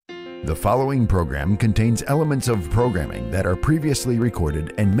The following program contains elements of programming that are previously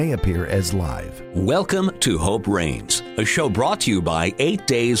recorded and may appear as live. Welcome to Hope Reigns, a show brought to you by 8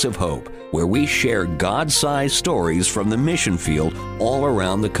 Days of Hope, where we share God-sized stories from the mission field all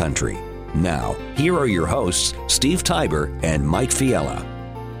around the country. Now, here are your hosts, Steve Tiber and Mike Fiella.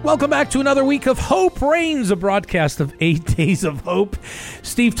 Welcome back to another week of Hope Reigns, a broadcast of 8 Days of Hope.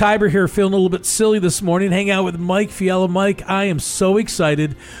 Steve Tiber here, feeling a little bit silly this morning, hanging out with Mike Fiella. Mike, I am so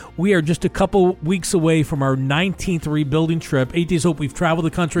excited. We are just a couple weeks away from our 19th rebuilding trip. 8 Days of Hope, we've traveled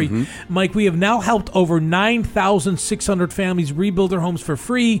the country. Mike, we have now helped over 9,600 families rebuild their homes for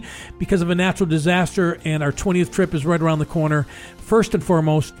free because of a natural disaster, and our 20th trip is right around the corner. First and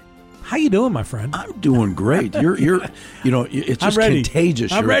foremost, how you doing, my friend? I'm doing great. You're, it's just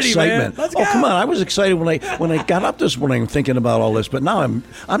contagious. I'm your ready, excitement. man. Let's go. Come on! I was excited when I got up this morning thinking about all this, but now I'm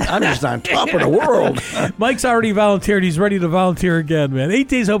just on top of the world. Mike's already volunteered. He's ready to volunteer again, man. 8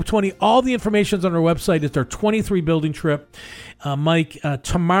 Days Hope 20. All the information's on our website. It's our 23 building trip. Mike,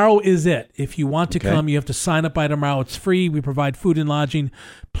 tomorrow is it. If you want to come, you have to sign up by tomorrow. It's free. We provide food and lodging.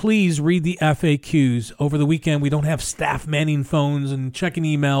 Please read the FAQs. Over the weekend, we don't have staff manning phones and checking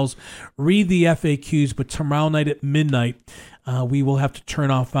emails. Read the FAQs, but tomorrow night at midnight, we will have to turn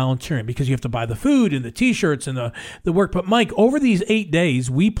off volunteering because you have to buy the food and the T-shirts and the work. But, Mike, over these 8 days,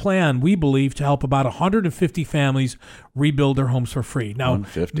 we believe, to help about 150 families rebuild their homes for free. Now,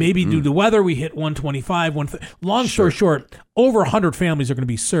 maybe due to weather, we hit 125. Long story short, over 100 families are going to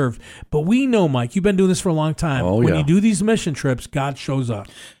be served. But we know, Mike, you've been doing this for a long time. When you do these mission trips, God shows up.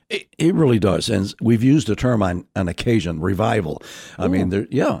 It really does, and we've used the term on occasion, revival. I mean,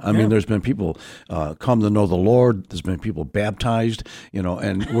 there's been people come to know the Lord. There's been people baptized, and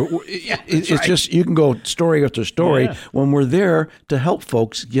it's right. just, you can go story after story when we're there to help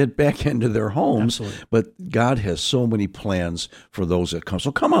folks get back into their homes. Absolutely. But God has so many plans for those that come.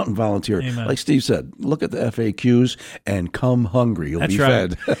 So come out and volunteer. Amen. Like Steve said, look at the FAQs and come hungry. You'll be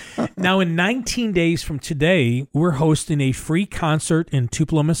fed. Now, in 19 days from today, we're hosting a free concert in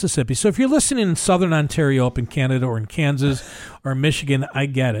Tupelo, Mississippi. So if you're listening in Southern Ontario, up in Canada, or in Kansas or Michigan, I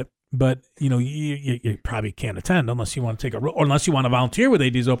get it. But, you probably can't attend unless you want to or unless you want to volunteer with 8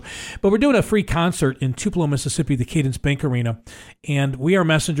 Days Hope. But we're doing a free concert in Tupelo, Mississippi, the Cadence Bank Arena. And we are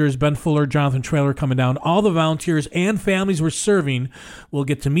messengers, Ben Fuller, Jonathan Traylor coming down. All the volunteers and families we're serving will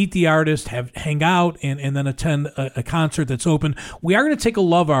get to meet the artist, hang out, and then attend a concert that's open. We are going to take a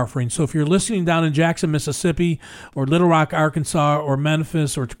love offering. So if you're listening down in Jackson, Mississippi, or Little Rock, Arkansas, or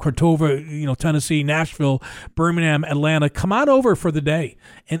Memphis, or Cordova, Tennessee, Nashville, Birmingham, Atlanta, come on over for the day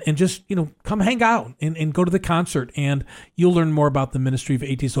and just, come hang out and go to the concert, and you'll learn more about the ministry of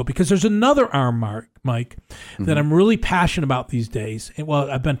 8 Days Hope, because there's another arm, Mike, that I'm really passionate about these days. And, well,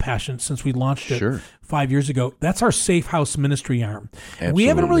 I've been passionate since we launched it 5 years ago. That's our Safe House ministry arm. Absolutely. We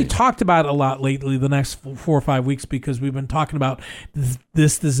haven't really talked about it a lot lately, the next 4 or 5 weeks, because we've been talking about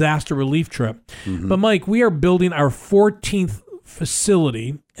this disaster relief trip. But, Mike, we are building our 14th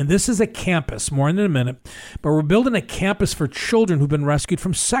facility, and this is a campus, more in a minute, but we're building a campus for children who've been rescued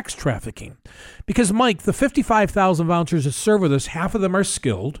from sex trafficking. Because, Mike, the 55,000 volunteers that serve with us, half of them are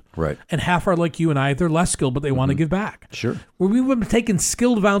skilled, right, and half are like you and I. They're less skilled, but they want to give back. Sure. We've been taking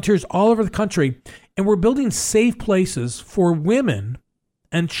skilled volunteers all over the country, and we're building safe places for women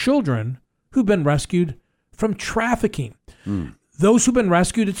and children who've been rescued from trafficking. Those who've been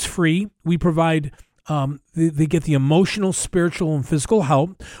rescued, it's free. We provide they get the emotional, spiritual, and physical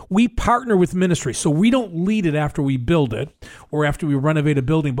help. We partner with ministry, so we don't lead it after we build it or after we renovate a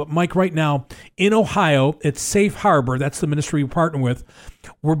building. But, Mike, right now in Ohio, at Safe Harbor, that's the ministry we partner with,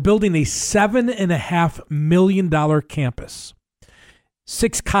 we're building a $7.5 million campus.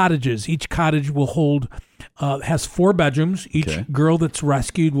 6 cottages. Each cottage will hold, has 4 bedrooms. Each girl that's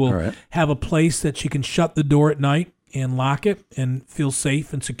rescued will have a place that she can shut the door at night and lock it and feel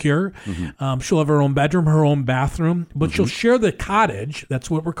safe and secure. She'll have her own bedroom, her own bathroom, but she'll share the cottage.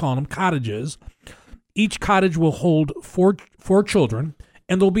 That's what we're calling them, cottages. Each cottage will hold 4 children,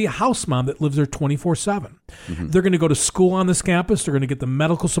 and there'll be a house mom that lives there 24/7. They're going to go to school on this campus. They're going to get the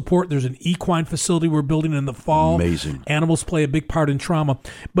medical support. There's an equine facility we're building in the fall. Amazing. Animals play a big part in trauma.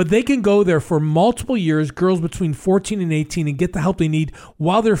 But they can go there for multiple years, girls between 14 and 18, and get the help they need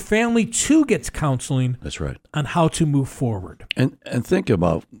while their family, too, gets counseling. That's right. On how to move forward. And think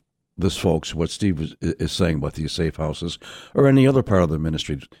about this, folks, what Steve is saying about these safe houses or any other part of the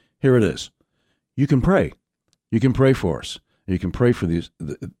ministry. Here it is. You can pray. You can pray for us. You can pray for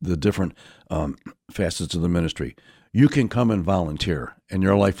the different facets of the ministry. You can come and volunteer, and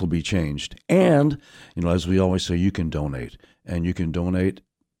your life will be changed. And, as we always say, you can donate. And you can donate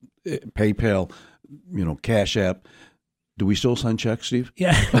PayPal, Cash App. Do we still sign checks, Steve?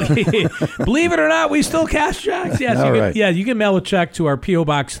 Yeah. Believe it or not, we still cash checks. Yes, Right. You can mail a check to our P.O.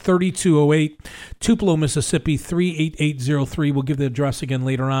 Box 3208, Tupelo, Mississippi 38803. We'll give the address again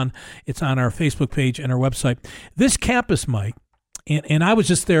later on. It's on our Facebook page and our website. This campus, Mike, and I was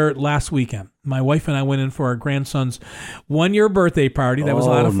just there last weekend. My wife and I went in for our grandson's 1-year birthday party. That was a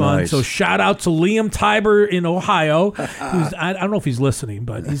lot of fun. Nice. So shout out to Liam Tiber in Ohio. I don't know if he's listening,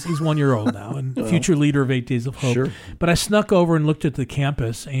 but he's 1 year old now and future leader of 8 Days of Hope. Sure. But I snuck over and looked at the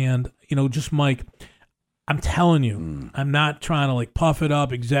campus, and just Mike, I'm telling you, I'm not trying to like puff it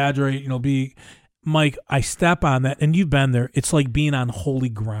up, exaggerate, be. Mike, I step on that, and you've been there. It's like being on holy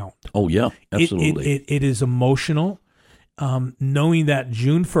ground. Oh yeah, absolutely. It is emotional. Knowing that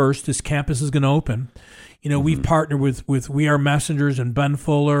June 1st, this campus is going to open. We've partnered with We Are Messengers and Ben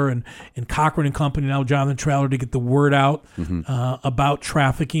Fuller and Cochran and Company, now Jonathan Traylor, to get the word out about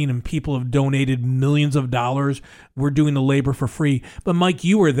trafficking, and people have donated millions of dollars. We're doing the labor for free. But Mike,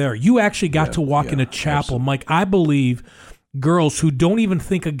 you were there. You actually got to walk in a chapel. Absolutely. Mike, I believe girls who don't even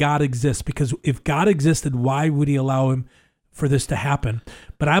think a God exists, because if God existed, why would he allow him for this to happen?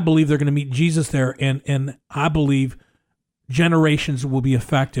 But I believe they're going to meet Jesus there, and I believe generations will be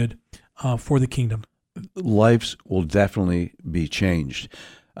affected for the kingdom. Lives will definitely be changed.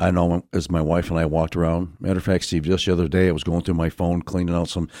 I know as my wife and I walked around. Matter of fact, Steve, just the other day I was going through my phone, cleaning out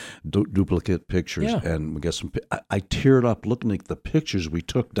some duplicate pictures, and we got some. I teared up looking at the pictures we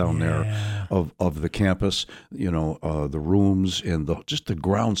took down there of the campus. The rooms and just the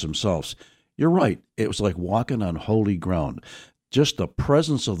grounds themselves. You're right. It was like walking on holy ground. Just the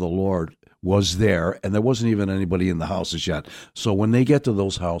presence of the Lord was there, and there wasn't even anybody in the houses yet. So when they get to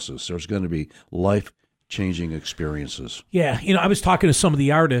those houses, there's going to be life-changing experiences. Yeah, I was talking to some of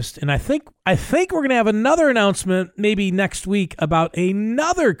the artists, and I think we're going to have another announcement maybe next week about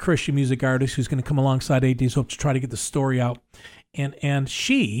another Christian music artist who's going to come alongside 8 Days Hope to try to get the story out. And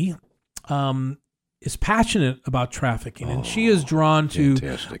she is passionate about trafficking, and she is drawn to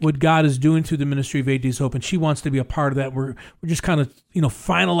what God is doing through the ministry of 8 Days Hope, and she wants to be a part of that. We're just kind of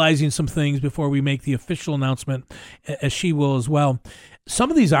finalizing some things before we make the official announcement, as she will as well.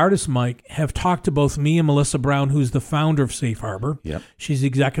 Some of these artists, Mike, have talked to both me and Melissa Brown, who's the founder of Safe Harbor. Yep. She's the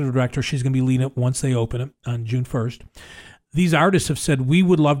executive director. She's going to be leading it once they open it on June 1st. These artists have said, we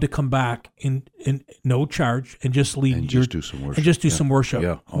would love to come back in no charge and just lead and just do some worship. And just do some worship.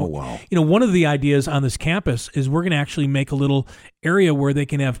 Yeah. Oh, wow. One of the ideas on this campus is we're going to actually make a little area where they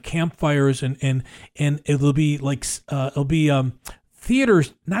can have campfires, and it'll be like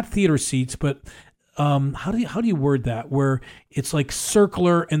theaters, not theater seats, but how do you word that? Where it's like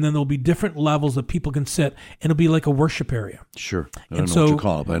circular, and then there'll be different levels that people can sit, and it'll be like a worship area. Sure. I don't know what you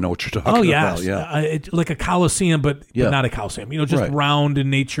call it, but I know what you're talking about. Yeah. It's like a coliseum, but not a coliseum. Just round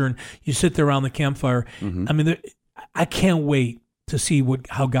in nature, and you sit there around the campfire. Mm-hmm. I mean, I can't wait to see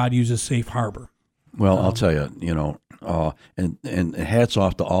how God uses Safe Harbor. Well, I'll tell you, and hats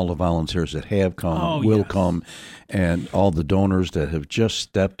off to all the volunteers that have come, will come, and all the donors that have just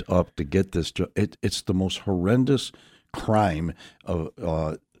stepped up to get this. It's the most horrendous crime of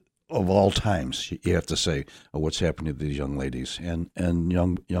all times, you have to say, of what's happening to these young ladies and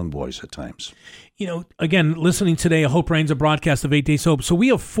young boys at times. Again, listening today, Hope Reigns, a broadcast of 8 Days Hope. So we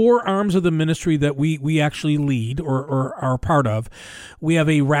have 4 arms of the ministry that we actually lead or are a part of. We have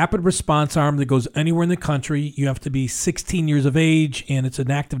a rapid response arm that goes anywhere in the country. You have to be 16 years of age, and it's an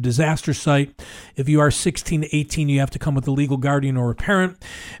active disaster site. If you are 16 to 18, you have to come with a legal guardian or a parent.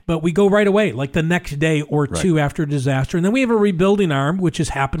 But we go right away, like the next day or two after a disaster. And then we have a rebuilding arm, which is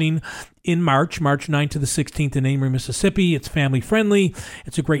happening in March 9th to the 16th in Amory, Mississippi. It's family friendly.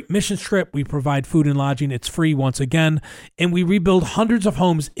 It's a great mission trip. We provide food and lodging. It's free once again. And we rebuild hundreds of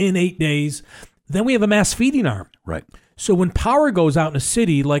homes in 8 days. Then we have a mass feeding arm. Right. So when power goes out in a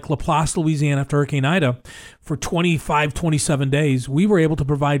city like LaPlace, Louisiana after Hurricane Ida for 25, 27 days, we were able to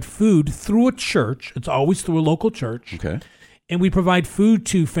provide food through a church. It's always through a local church. Okay. And we provide food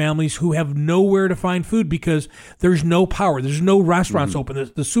to families who have nowhere to find food because there's no power. There's no restaurants open.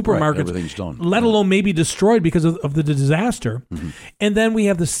 The supermarkets, everything's done. Let alone maybe destroyed because of the disaster. Mm-hmm. And then we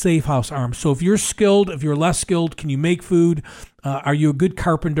have the Safe House arm. So if you're skilled, if you're less skilled, can you make food? Are you a good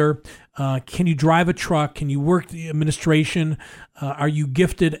carpenter? Can you drive a truck? Can you work the administration? Are you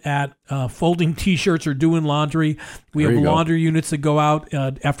gifted at folding T-shirts or doing laundry? We have laundry units that go out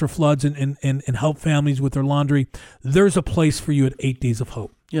after floods and help families with their laundry. There's a place for you at 8 Days of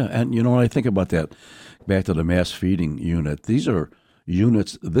Hope. Yeah, and when I think about that, back to the mass feeding unit, these are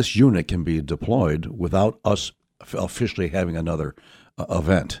units. This unit can be deployed without us officially having another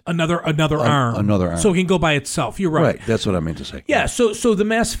event. Another arm. Another arm. So it can go by itself. You're right. Right. That's what I meant to say. Yeah. So the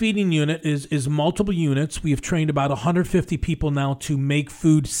mass feeding unit is multiple units. We have trained about 150 people now to make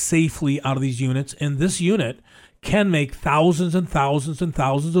food safely out of these units. And this unit can make thousands and thousands and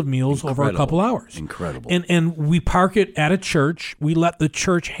thousands of meals over a couple hours. Incredible. And we park it at a church. We let the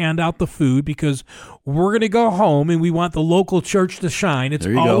church hand out the food because we're going to go home and we want the local church to shine. It's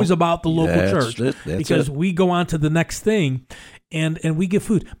always about the local church because we go on to the next thing and we give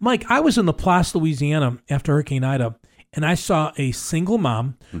food. Mike, I was in LaPlace, Louisiana after Hurricane Ida, and I saw a single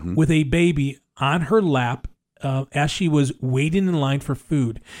mom with a baby on her lap as she was waiting in line for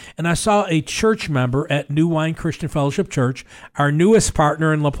food. And I saw a church member at New Wine Christian Fellowship Church, our newest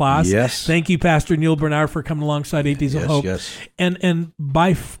partner in LaPlace. Yes. Thank you, Pastor Neil Bernard, for coming alongside 8 Days of Hope. Yes. And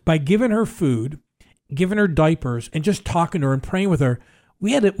by giving her food, giving her diapers, and just talking to her and praying with her,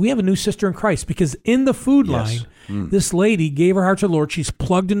 we have a new sister in Christ, because in the food line, this lady gave her heart to the Lord. She's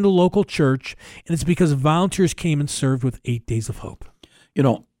plugged into the local church, and it's because volunteers came and served with 8 Days of Hope. You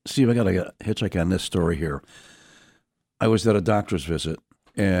know, Steve, I got to hitchhike on this story here. I was at a doctor's visit,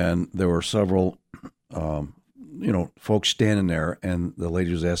 and there were several, folks standing there, and the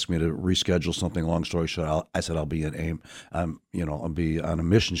lady was asking me to reschedule something. Long story short, I said I'll be in AIM. I'll be on a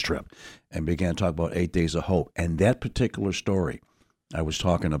missions trip, and began to talk about 8 Days of Hope. And that particular story, I was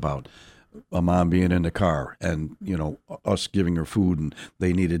talking about a mom being in the car, and us giving her food, and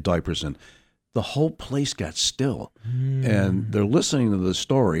they needed diapers, and the whole place got still, and they're listening to the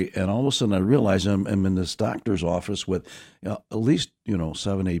story, and all of a sudden I realize I'm in this doctor's office with at least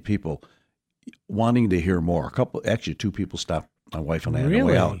 7, 8 people wanting to hear more. Two people stopped my wife and I on the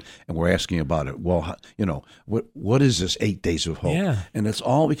way out, and we're asking about it. Well, what is this 8 Days of Hope? Yeah. And it's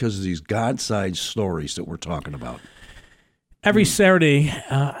all because of these God-sized stories that we're talking about. Every Saturday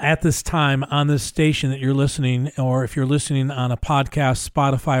at this time on this station that you're listening, or if you're listening on a podcast,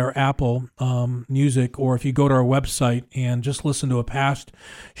 Spotify or Apple Music, or if you go to our website and just listen to a past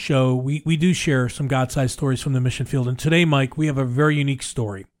show, we do share some God-sized stories from the mission field. And today, Mike, we have a very unique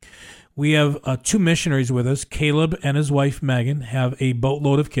story. We have 2 missionaries with us. Caleb and his wife, Megan, have a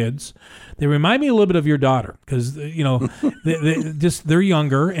boatload of kids. They remind me a little bit of your daughter because, they're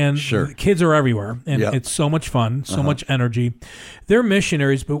younger, and kids are everywhere. And it's so much fun, so much energy. They're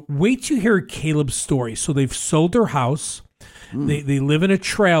missionaries, but wait till you hear Caleb's story. So they've sold their house. They live in a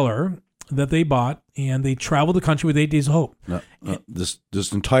trailer that they bought, and they travel the country with 8 Days of Hope. This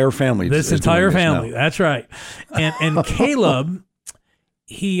entire family. This entire family. That's right. And Caleb,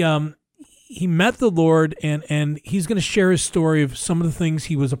 he met the Lord, and he's going to share his story of some of the things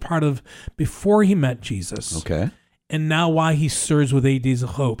he was a part of before he met Jesus. Okay. And now why he serves with 8 Days of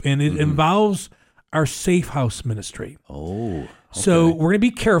Hope. And it involves our Safe House ministry. Oh, okay. So we're going to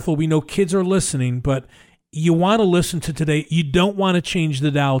be careful. We know kids are listening, but you want to listen to today. You don't want to change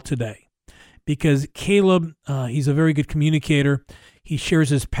the dial today, because Caleb, he's a very good communicator. He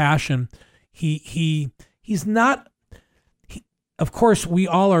shares his passion. He's not... Of course, we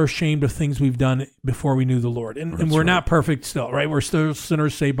all are ashamed of things we've done before we knew the Lord. And we're not perfect still, right? We're still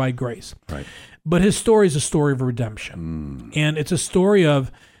sinners saved by grace. Right. But his story is a story of redemption. And it's a story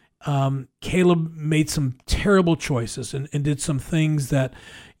of Caleb made some terrible choices and did some things that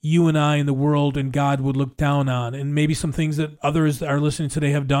you and I in the world and God would look down on. And maybe some things that others that are listening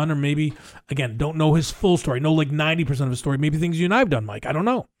today have done, or maybe, again, don't know his full story, know like 90% of his story. Maybe things you and I have done, Mike. I don't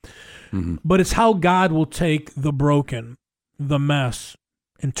know. But it's how God will take the broken, the mess,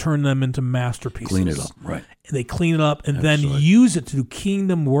 and turn them into masterpieces. Clean it up, right. And they clean it up and then use it to do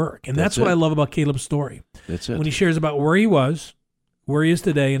kingdom work. And that's what I love about Caleb's story. That's it. When he shares about where he was, where he is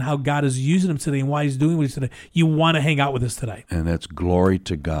today, and how God is using him today, and why he's doing what he's today, you want to hang out with us today. And that's glory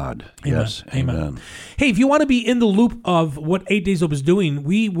to God. Amen. Yes. Amen. Hey, if you want to be in the loop of what 8 Days Hope is doing,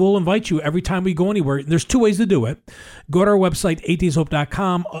 we will invite you every time we go anywhere. There's 2 ways to do it. Go to our website,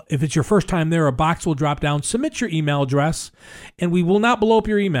 8dayshope.com. If it's your first time there, a box will drop down. Submit your email address, and we will not blow up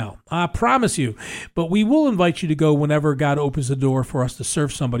your email. I promise you. But we will invite you to go whenever God opens the door for us to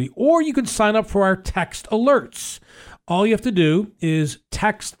serve somebody. Or you can sign up for our text alerts. All you have to do is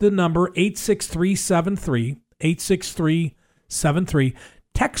text the number 86373, 86373.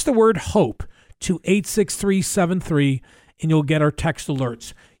 Text the word HOPE to 86373, and you'll get our text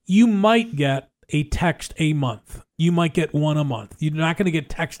alerts. You might get a text a month. You might get one a month. You're not going to get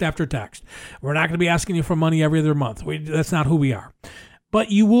text after text. We're not going to be asking you for money every other month. That's not who we are.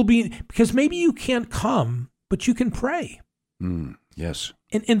 But you will be, because maybe you can't come, but you can pray. Yes.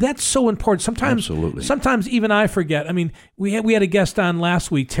 And that's so important. Sometimes even I forget. I mean, we had a guest on last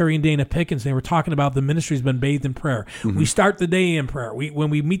week, Terry and Dana Pickens. They were talking about the ministry's been bathed in prayer. We start the day in prayer. When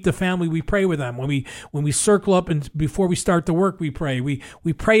we meet the family, we pray with them. When we circle up and before we start the work, we pray. We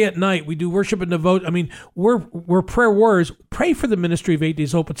pray at night. We do worship and devote. I mean, we're prayer warriors. Pray for the ministry of 8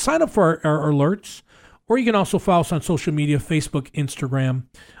 Days Hope. But sign up for our alerts, or you can also follow us on social media: Facebook, Instagram,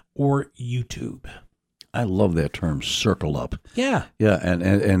 or YouTube. I love that term, circle up. Yeah. Yeah,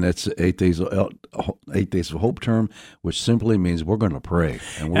 and it's 8 days of hope term, which simply means we're going to pray,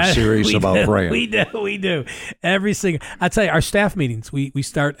 and we're serious about praying. We do. I tell you, our staff meetings, we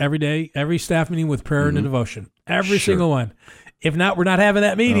start every day, every staff meeting with prayer and a devotion. Every single one. If not, we're not having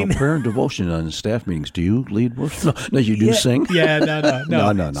that meeting. Prayer and devotion on staff meetings. Do you lead worship? No, you do sing? Yeah,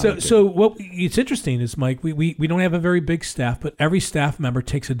 no. No. So what it's interesting is, Mike, we don't have a very big staff, but every staff member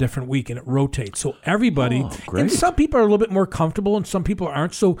takes a different week and it rotates. So everybody, and some people are a little bit more comfortable and some people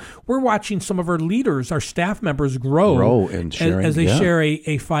aren't. So we're watching some of our leaders, our staff members grow and sharing, as they share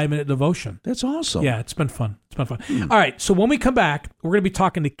a 5-minute devotion. That's awesome. Yeah, it's been fun. All right, so when we come back, we're going to be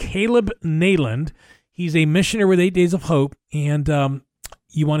talking to Caleb Neyland. He's a missionary with 8 Days of Hope, and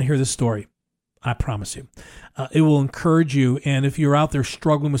you want to hear this story. I promise you. It will encourage you, and if you're out there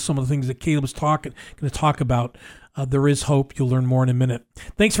struggling with some of the things that Caleb's going to talk about, there is hope. You'll learn more in a minute.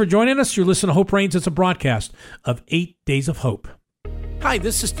 Thanks for joining us. You're listening to Hope Reigns. It's a broadcast of 8 Days of Hope. Hi,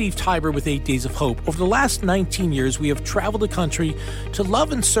 this is Steve Tiber with 8 Days of Hope. Over the last 19 years, we have traveled the country to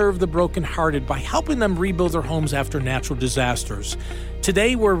love and serve the brokenhearted by helping them rebuild their homes after natural disasters.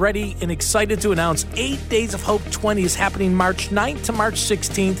 Today, we're ready and excited to announce 8 Days of Hope 20 is happening March 9th to March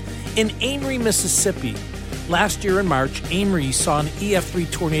 16th in Amory, Mississippi. Last year in March, Amory saw an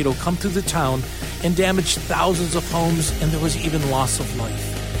EF3 tornado come through the town and damage thousands of homes, and there was even loss of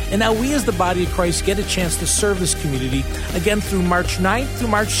life. And now we as the body of Christ get a chance to serve this community again through March 9th through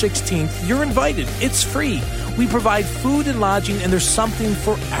March 16th. You're invited. It's free. We provide food and lodging, and there's something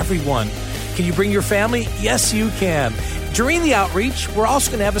for everyone. Can you bring your family? Yes, you can. During the outreach, we're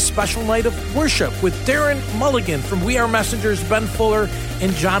also going to have a special night of worship with Darren Mulligan from We Are Messengers, Ben Fuller,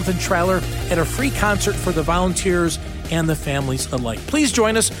 and Jonathan Traller at a free concert for the volunteers and the families alike. Please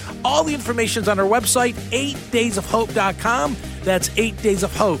join us. All the information is on our website, 8daysofhope.com. That's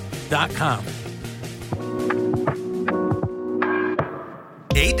 8daysofhope.com.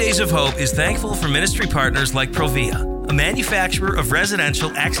 8 Days of Hope is thankful for ministry partners like Provia, a manufacturer of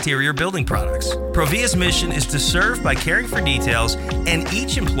residential exterior building products. Provia's mission is to serve by caring for details, and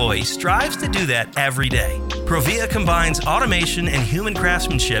each employee strives to do that every day. Provia combines automation and human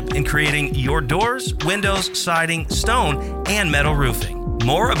craftsmanship in creating your doors, windows, siding, stone, and metal roofing.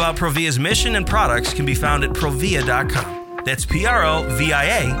 More about Provia's mission and products can be found at provia.com. That's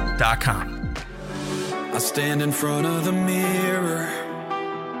PROVIA.com. I stand in front of the mirror,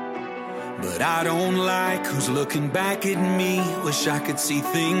 but I don't like who's looking back at me. Wish I could see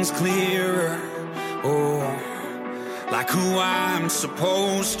things clearer. Oh, like who I'm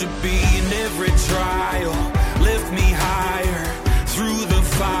supposed to be in every trial. Lift me higher through the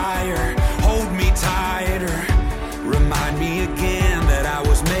fire. Hold me tighter. Remind me again that I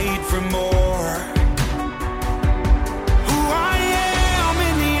was made for more.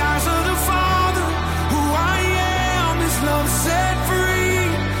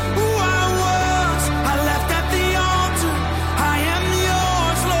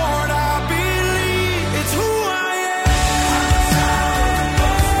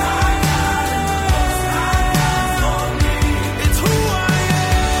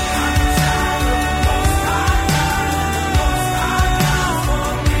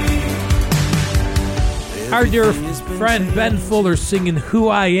 Our dear friend Ben Fuller singing Who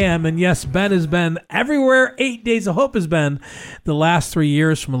I Am. And yes, Ben has been everywhere 8 Days of Hope has been the last 3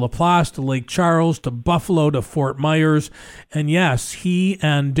 years, from LaPlace to Lake Charles to Buffalo to Fort Myers. And yes, he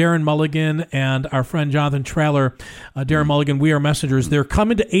and Darren Mulligan and our friend Jonathan Traller, Darren Mulligan, We Are Messengers, they're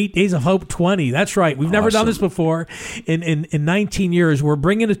coming to 8 Days of Hope 20. That's right. We've never done this before. In 19 years, we're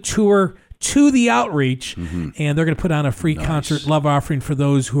bringing a tour to the outreach, and they're going to put on a free concert love offering for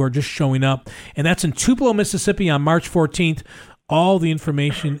those who are just showing up. And that's in Tupelo, Mississippi on March 14th. All the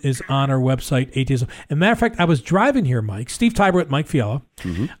information is on our website, 8 Days. As a matter of fact, I was driving here, Mike. Steve Tiber with Mike Fiala.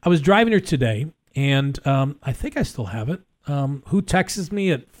 I was driving here today, and I think I still have it. Who texts me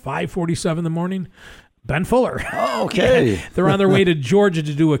at 5:47 in the morning? Ben Fuller. Oh, okay. Yeah, they're on their way to Georgia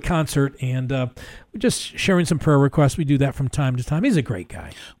to do a concert, and we're just sharing some prayer requests. We do that from time to time. He's a great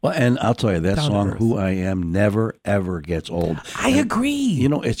guy. Well, and I'll tell you, that song, Who I Am, never, ever gets old. I agree. You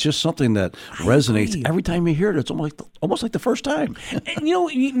know, it's just something that resonates. Every time you hear it, it's almost like the first time. And you know,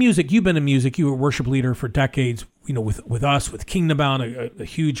 music, you've been in music. You were a worship leader for decades. with us, with Kingdom Bound, a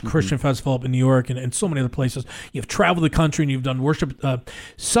huge Christian festival up in New York, and so many other places. You've traveled the country and you've done worship.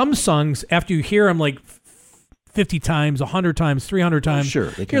 Some songs, after you hear them like 50 times, 100 times, 300 times,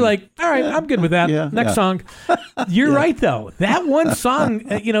 sure, you're like, all right, I'm good with that. Next song. You're right, though. That one song,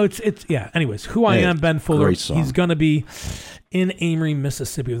 it's anyways, Who I Am, Ben Fuller. He's going to be in Amory,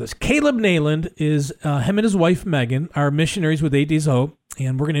 Mississippi with us. Caleb Neyland is, him and his wife, Megan, are missionaries with 8 Days of Hope,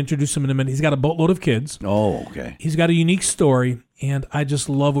 and we're going to introduce him in a minute. He's got a boatload of kids. Oh, okay. He's got a unique story, and I just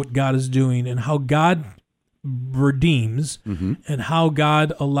love what God is doing and how God redeems and how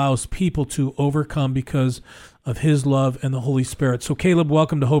God allows people to overcome because of his love and the Holy Spirit. So, Caleb,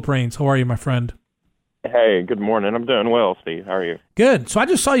 welcome to Hope Reigns. How are you, my friend? Hey, good morning. I'm doing well, Steve. How are you? Good. So I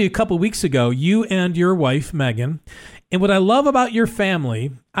just saw you a couple weeks ago, you and your wife, Megan. And what I love about your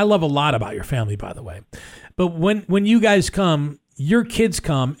family, I love a lot about your family, by the way. But when you guys come, your kids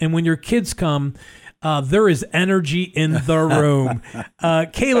come. And when your kids come, there is energy in the room.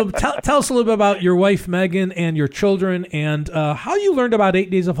 Caleb, tell us a little bit about your wife, Megan, and your children, and how you learned about 8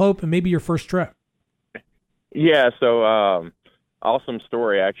 Days of Hope and maybe your first trip. Yeah, so awesome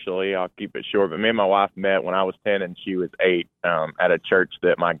story, actually. I'll keep it short. But me and my wife met when I was 10 and she was 8 at a church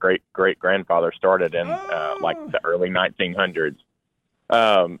that my great-great-grandfather started in like the early 1900s.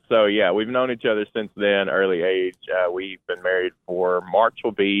 So, yeah, we've known each other since then, early age. We've been married for March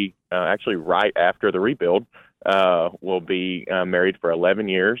will be actually right after the rebuild. We'll be married for 11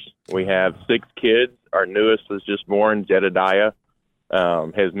 years. We have 6 kids. Our newest was just born, Jedediah.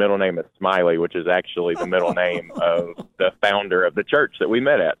 His middle name is Smiley, which is actually the middle name of the founder of the church that we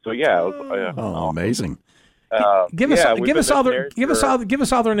met at. So yeah, it was, amazing. Give us all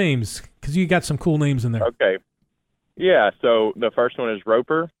their names, because you got some cool names in there. Okay. Yeah. So the first one is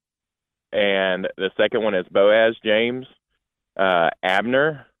Roper, and the second one is Boaz James,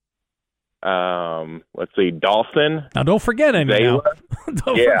 Abner. Let's see, Dawson. Now don't forget any.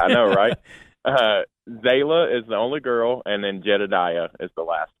 I know, right? Zayla is the only girl, and then Jedediah is the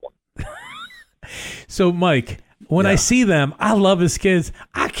last one. So, Mike, when I see them, I love his kids.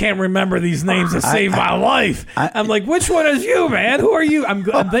 I can't remember these names to save my life. I'm like, which one is you, man? Who are you? I'm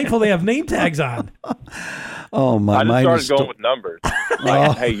thankful they have name tags on. Oh, my! I just started going with numbers.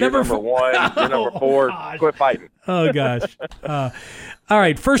 Like, hey, you're number 1, you're number 4. Gosh. Quit fighting. Oh gosh! All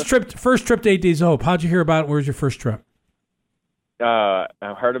right, first trip to 8 Days of Hope. How'd you hear about it? Where's your first trip? I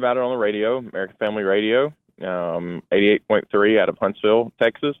heard about it on the radio, American Family Radio, 88.3 out of Huntsville,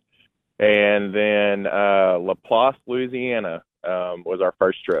 Texas. And then Laplace, Louisiana was our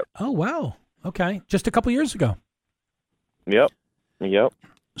first trip. Oh, wow. Okay. Just a couple years ago. Yep.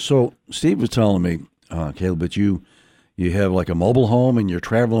 So Steve was telling me, Caleb, that you have like a mobile home and you're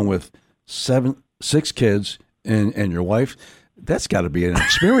traveling with 6 kids and your wife. That's got to be an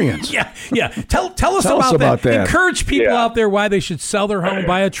experience. Yeah. Tell us about that. Encourage people out there why they should sell their home,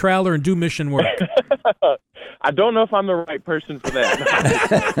 buy a trailer, and do mission work. I don't know if I'm the right person for that.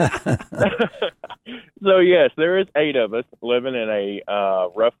 So, yes, there is 8 of us living in a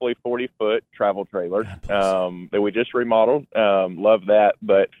roughly 40-foot travel trailer that we just remodeled. Love that.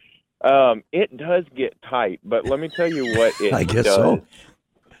 But it does get tight. But let me tell you what it I guess does. So.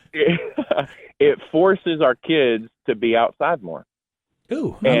 It forces our kids to be outside more.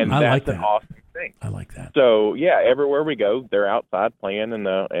 Ooh, and I that's like that. an awesome thing. I like that. So yeah, everywhere we go, they're outside playing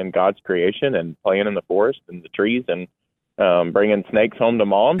in God's creation and playing in the forest and the trees and bringing snakes home to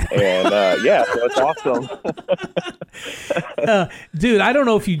mom. And so it's awesome. Dude, I don't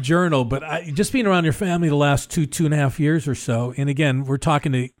know if you journal, but just being around your family the last 2.5 years or so, and again, we're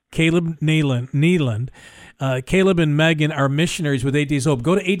talking to Caleb Neyland. Caleb and Megan are missionaries with 8 Days Hope.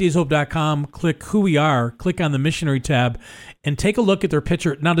 Go to 8dayshope.com, click Who We Are, click on the missionary tab, and take a look at their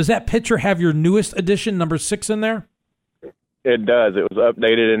picture. Now, does that picture have your newest edition, number 6, in there? It does. It was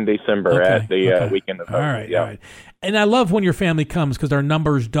updated in December at the weekend of Hope. All right. And I love when your family comes because our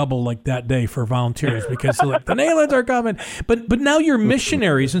numbers double like that day for volunteers because like, the Neylands are coming. But now you're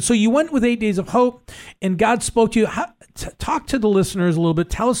missionaries, and so you went with 8 Days of Hope, and God spoke to you. Talk to the listeners a little bit.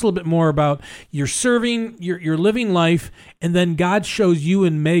 Tell us a little bit more about your serving, your living life, and then God shows you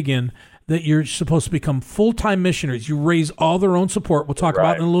and Megan that you're supposed to become full-time missionaries. You raise all their own support. We'll talk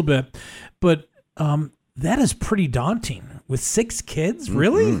about it in a little bit. But that is pretty daunting. With 6 kids?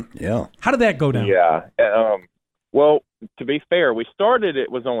 Really? Mm-hmm. Yeah. How did that go down? Yeah. Well, to be fair, we started it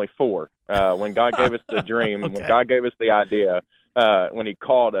was only 4 when God gave us the dream. Okay. When God gave us the idea, when He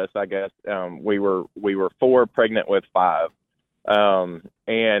called us, I guess we were 4 pregnant with 5, and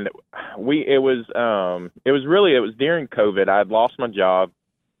it was during COVID. I had lost my job,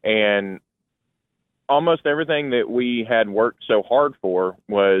 and almost everything that we had worked so hard for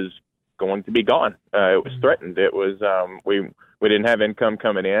was going to be gone. It was threatened. It was we didn't have income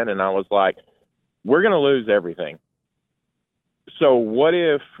coming in, and I was like, we're going to lose everything. So what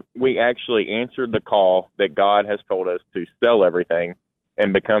if we actually answered the call that God has told us to sell everything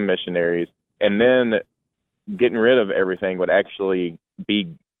and become missionaries, and then getting rid of everything would actually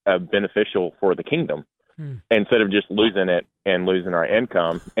be beneficial for the kingdom instead of just losing it and losing our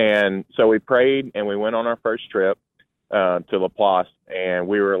income. And so we prayed, and we went on our first trip to Laplace, and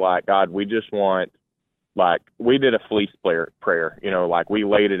we were like, God, we just want, like, we did a fleece prayer, you know, like we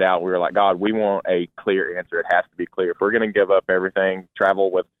laid it out. We were like, God, we want a clear answer. It has to be clear. If we're going to give up everything,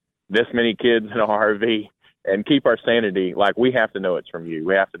 travel with this many kids in a RV and keep our sanity, like, we have to know it's from you.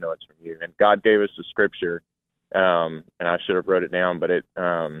 We have to know it's from you. And God gave us the scripture, and I should have wrote it down, but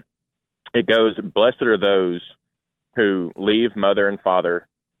it goes, blessed are those who leave mother and father,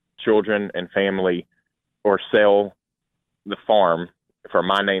 children and family, or sell the farm for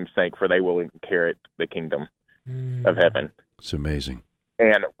my name's sake, for they will inherit the kingdom of heaven. It's amazing.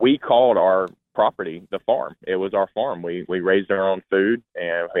 And we called our property the farm. It was our farm. We raised our own food,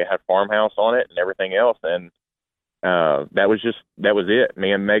 and we had a farmhouse on it and everything else. And that was it.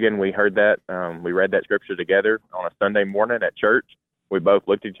 Me and Megan, we heard that. We read that scripture together on a Sunday morning at church. We both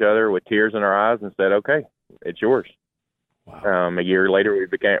looked at each other with tears in our eyes and said, okay, it's yours. Wow. A year later,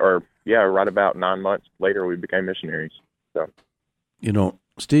 right about 9 months later, we became missionaries. So, you know,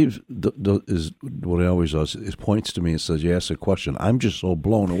 Steve is what he always does is points to me and says, you ask a question. I'm just so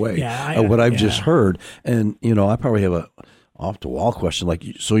blown away at what I've just heard. And, you know, I probably have a off-the-wall question. Like,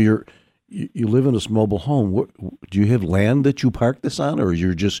 so you live in this mobile home. Do you have land that you park this on, or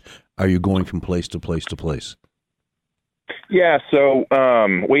are you going from place to place to place? Yeah, so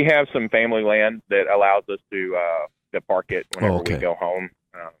we have some family land that allows us to park it whenever we go home.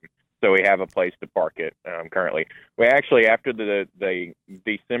 So we have a place to park it currently. We actually, after the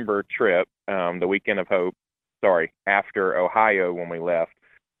December trip, the Weekend of Hope, after Ohio when we left,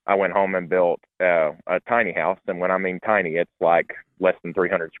 I went home and built a tiny house. And when I mean tiny, it's like less than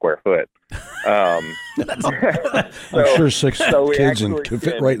 300 square foot. I'm sure six kids could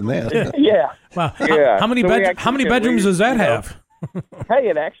fit right in that. Yeah. Wow. Yeah. How many bedrooms does that have? Hey,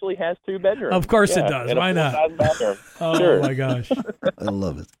 it actually has 2 bedrooms. Of course it does. Why not? Oh, sure. My gosh. I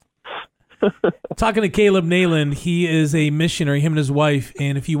love it. Talking to Caleb Neyland, he is a missionary, him and his wife,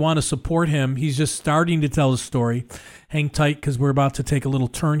 and if you want to support him, he's just starting to tell his story. Hang tight, because we're about to take a little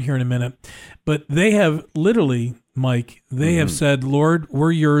turn here in a minute. But they have literally, Mike, have said, Lord,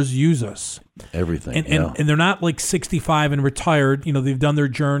 we're yours, use us. Everything. And they're not like 65 and retired. You know, they've done their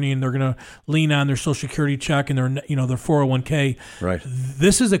journey, and they're going to lean on their Social Security check and their 401k. Right.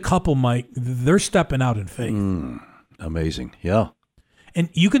 This is a couple, Mike. They're stepping out in faith. Amazing. Yeah. And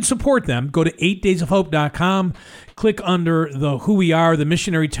you can support them. Go to 8daysofhope.com, click under the Who We Are, the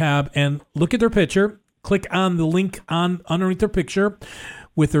missionary tab, and look at their picture. Click on the link underneath their picture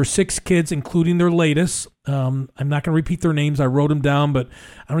with their 6 kids, including their latest. I'm not going to repeat their names. I wrote them down, but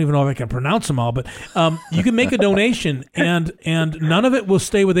I don't even know if I can pronounce them all. But you can make a donation, and none of it will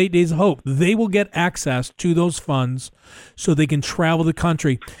stay with 8 Days of Hope. They will get access to those funds so they can travel the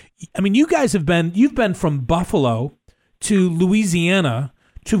country. I mean, you guys you've been from Buffalo to Louisiana,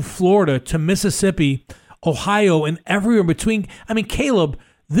 to Florida, to Mississippi, Ohio, and everywhere in between. I mean, Caleb,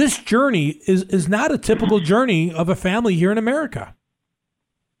 this journey is not a typical journey of a family here in America.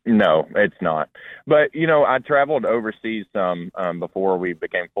 No, it's not. But, you know, I traveled overseas some before we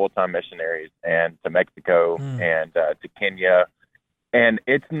became full-time missionaries, and to Mexico and to Kenya. And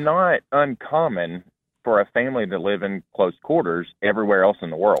it's not uncommon for a family to live in close quarters everywhere else in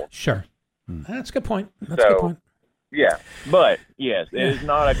the world. Sure. That's a good point. That's a good point. Yeah, but yes, it is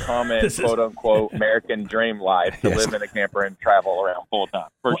not a common quote unquote American dream life to live in a camper and travel around full time,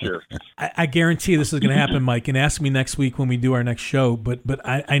 for sure. I guarantee this is going to happen, Mike, and ask me next week when we do our next show. But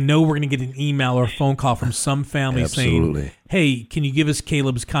I know we're going to get an email or a phone call from some family saying, hey, can you give us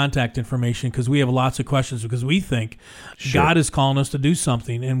Caleb's contact information? Because we have lots of questions, because we think God is calling us to do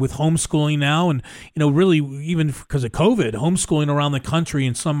something. And with homeschooling now, and, you know, really even because of COVID, homeschooling around the country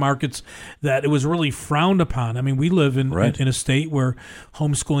in some markets that it was really frowned upon. I mean, we live in a state where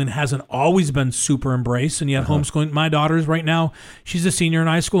homeschooling hasn't always been super embraced, and yet homeschooling, my daughter's right now, she's a senior in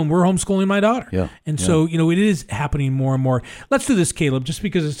high school, and we're homeschooling my daughter. Yeah. And so, you know, it is happening more and more. Let's do this, Caleb, just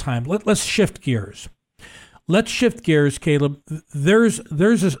because it's time. Let's shift gears. Let's shift gears, Caleb. There's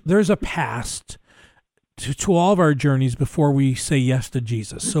a past to all of our journeys before we say yes to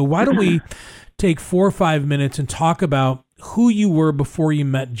Jesus. So why don't we take 4 or 5 minutes and talk about who you were before you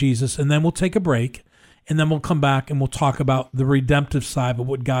met Jesus, and then we'll take a break, and then we'll come back and we'll talk about the redemptive side of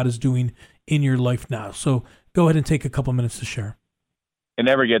what God is doing in your life now. So go ahead and take a couple minutes to share. it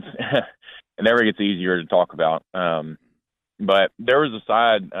never gets it never gets easier to talk about. But there was a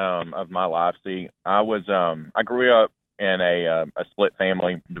side of my life. See, I grew up in a split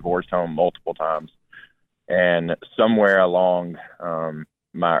family, divorced home multiple times, and somewhere along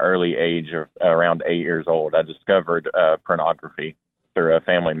my early age of around 8 years old, I discovered pornography through a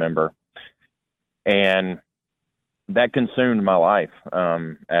family member, and that consumed my life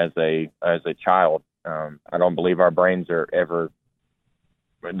as a child. I don't believe our brains they're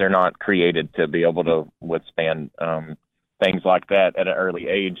not created to be able to withstand things like that at an early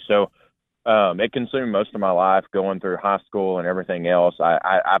age. So it consumed most of my life going through high school and everything else.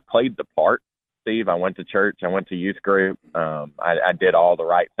 I played the part, Steve. I went to church. I went to youth group. I did all the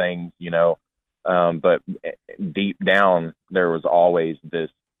right things, but deep down there was always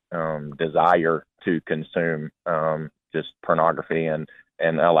this desire to consume just pornography and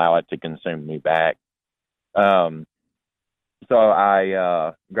allow it to consume me back. So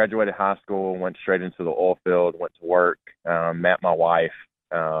I graduated high school, went straight into the oil field, went to work, met my wife,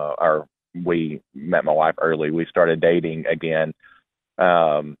 we met my wife early. We started dating again.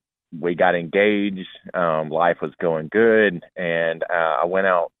 We got engaged. Life was going good. And I went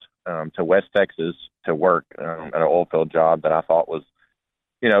out to West Texas to work at an oil field job that I thought was,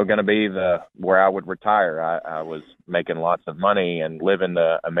 going to be where I would retire. I was making lots of money and living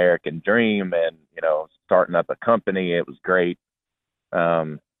the American dream and, starting up a company. It was great.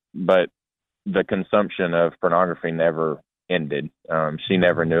 But the consumption of pornography never ended. She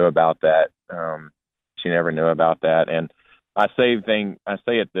never knew about that. And I say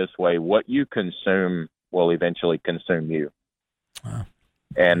it this way: what you consume will eventually consume you.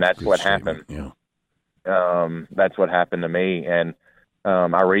 And that's what happened. Yeah. That's what happened to me. And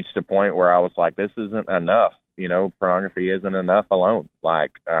I reached a point where I was like, this isn't enough. Pornography isn't enough alone.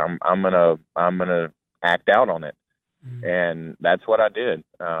 Like, I'm gonna act out on it. And that's what I did.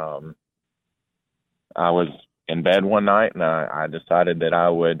 I was in bed one night and I decided that I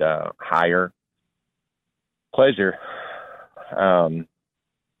would hire pleasure. And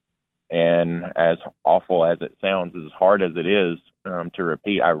as awful as it sounds, as hard as it is to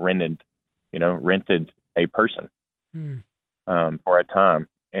repeat, I rented a person for a time.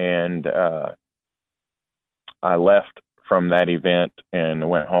 And I left from that event and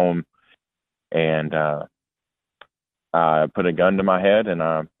went home, and I put a gun to my head and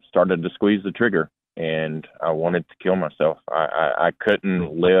I started to squeeze the trigger, and I wanted to kill myself. I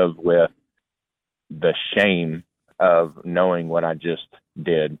couldn't live with the shame of knowing what I just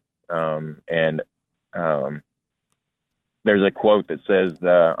did. And there's a quote that says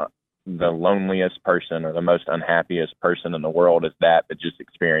the loneliest person or the most unhappiest person in the world is that just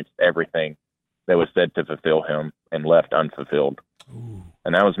experienced everything that was said to fulfill him and left unfulfilled. Ooh.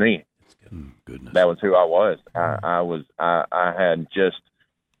 And that was me. Goodness. That was who I was. I had just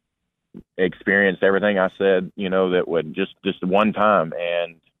experienced everything I said, that would just one time.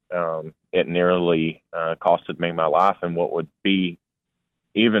 And it nearly costed me my life, and what would be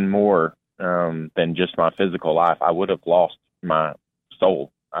even more than just my physical life. I would have lost my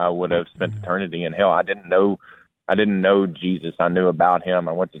soul. I would have spent eternity in hell. I didn't know Jesus. I knew about him.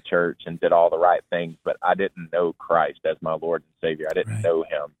 I went to church and did all the right things, but I didn't know Christ as my Lord and Savior. I didn't know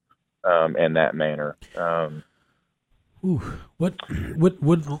him in that manner. What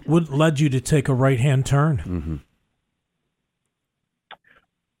led you to take a right-hand turn? Mm-hmm.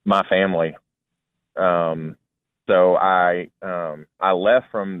 My family. So I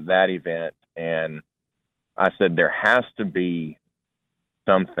left from that event, and I said, there has to be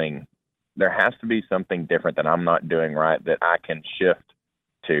something different that I'm not doing right, that I can shift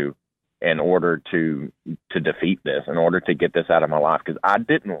to in order to defeat this, in order to get this out of my life, because I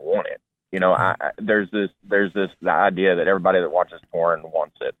didn't want it. There's the idea that everybody that watches porn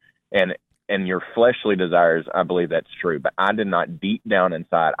wants it, and your fleshly desires, I believe that's true, but I did not. Deep down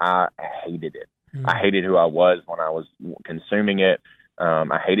inside, I hated it. I hated who I was when I was consuming it.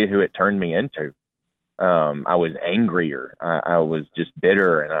 I hated who it turned me into. I was angrier. I was just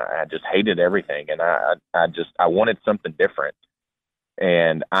bitter, and I just hated everything. And I wanted something different.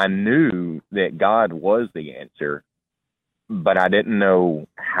 And I knew that God was the answer, but I didn't know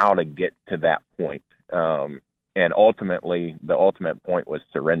how to get to that point. And ultimately, the ultimate point was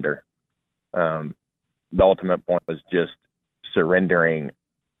surrender. The ultimate point was just surrendering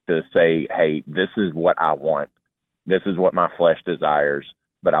to say, hey, this is what I want. This is what my flesh desires,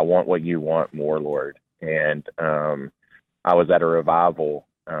 but I want what you want more, Lord. And I was at a revival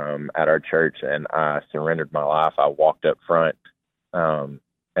at our church, and I surrendered my life. I walked up front, and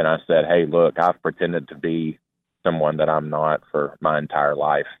I said, hey, look, I've pretended to be someone that I'm not for my entire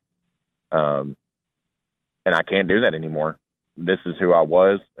life. And I can't do that anymore. this is who I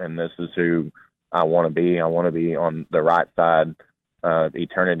was, and this is who I want to be. I want to be on the right side of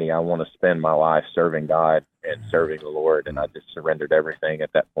eternity. I want to spend my life serving God and serving the Lord, and I just surrendered everything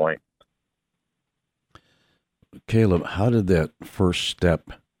at that point. Caleb, how did that first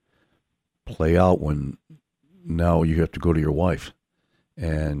step play out when now you have to go to your wife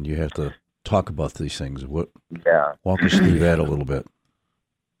and you have to talk about these things? Walk us through that a little bit.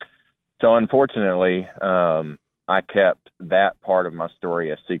 So unfortunately, I kept that part of my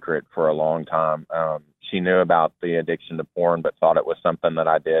story a secret for a long time. She knew about the addiction to porn, but thought it was something that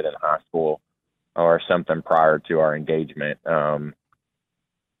I did in high school or something prior to our engagement.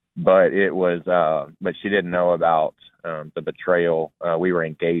 But she didn't know about the betrayal. We were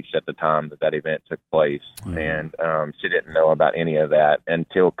engaged at the time that event took place, and she didn't know about any of that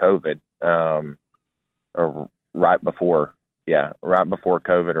until COVID, or right before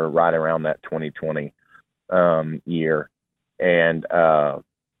COVID, or right around that 2020 year. And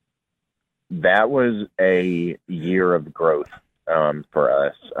that was a year of growth for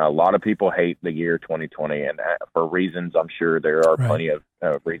us. A lot of people hate the year 2020, and for reasons I'm sure there are plenty of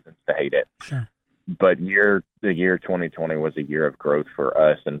reasons to hate it. Sure. But the year 2020 was a year of growth for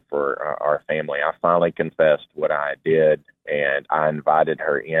us and for our family. I finally confessed what I did, and I invited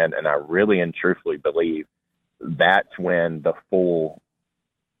her in, and I really and truthfully believe that's when the full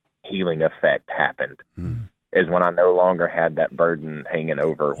healing effect happened. Is when I no longer had that burden hanging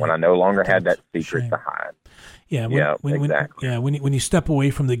over, when I no longer had that secret to hide. When you step away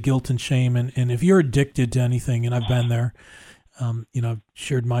from the guilt and shame, and if you're addicted to anything, and I've been there, I've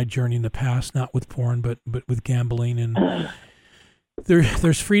shared my journey in the past, not with porn, but with gambling, and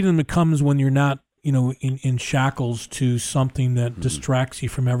there's freedom that comes when you're not, in shackles to something that distracts you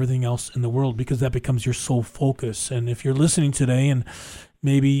from everything else in the world, because that becomes your sole focus. And if you're listening today and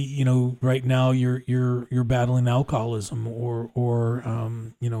maybe, right now you're battling alcoholism or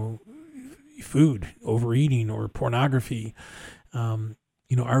food, overeating, or pornography,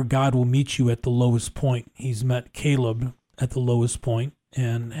 our God will meet you at the lowest point. He's met Caleb at the lowest point,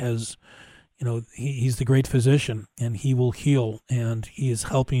 and has, he's the great physician, and he will heal, and he is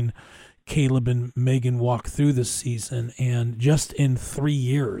helping Caleb and Megan walk through this season. And just in 3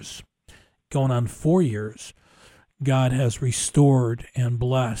 years, going on 4 years, God has restored and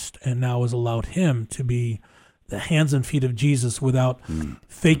blessed, and now has allowed him to be the hands and feet of Jesus without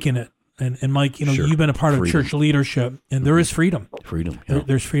faking it. And Mike, you've been a part of church leadership, and there is freedom.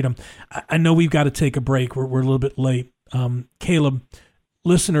 There's freedom. I know we've got to take a break. We're a little bit late. Caleb,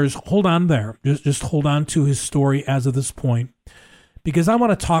 listeners, hold on there. Just hold on to his story as of this point, because I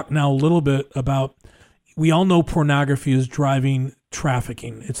want to talk now a little bit about, we all know pornography is driving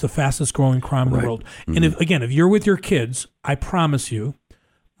trafficking. It's the fastest growing crime in the world. And if you're with your kids, I promise you,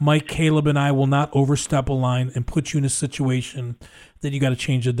 Mike, Caleb, and I will not overstep a line and put you in a situation that you got to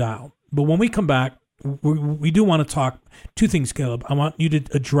change the dial. But when we come back, we do want to talk two things, Caleb. I want you to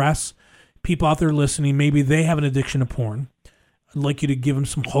address people out there listening. Maybe they have an addiction to porn. I'd like you to give them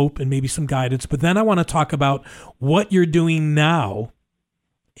some hope and maybe some guidance. But then I want to talk about what you're doing now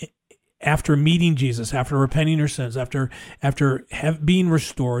after meeting Jesus, after repenting your sins, after being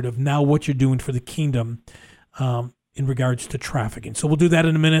restored, of now what you're doing for the kingdom in regards to trafficking. So we'll do that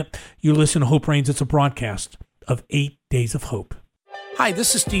in a minute. You listen to Hope Reigns. It's a broadcast of 8 Days of Hope. Hi,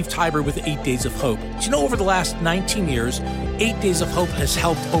 this is Steve Tiber with 8 Days of Hope. Do you know, over the last 19 years, 8 Days of Hope has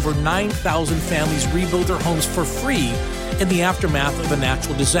helped over 9,000 families rebuild their homes for free in the aftermath of a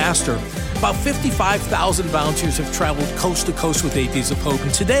natural disaster. About 55,000 volunteers have traveled coast to coast with 8 Days of Hope.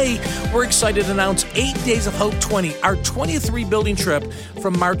 And today, we're excited to announce 8 Days of Hope 20, our 20th rebuilding trip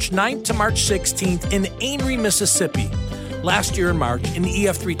from March 9th to March 16th in Amory, Mississippi. Last year in March, an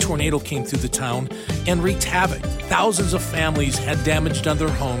EF3 tornado came through the town and wreaked havoc. Thousands of families had damage done to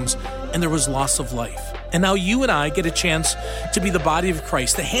their homes, and there was loss of life. And now you and I get a chance to be the body of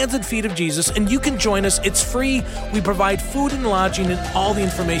Christ, the hands and feet of Jesus, and you can join us. It's free. We provide food and lodging, and all the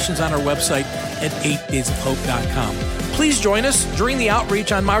information's on our website at 8daysofhope.com. Please join us during the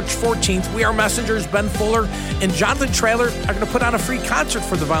outreach on March 14th. We are messengers, Ben Fuller and Jonathan Traylor, are going to put on a free concert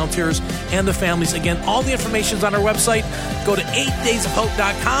for the volunteers and the families. Again, all the information's on our website. Go to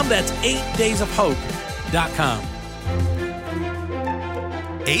 8daysofhope.com. That's 8daysofhope.com.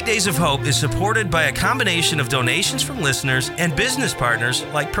 8 Days of Hope is supported by a combination of donations from listeners and business partners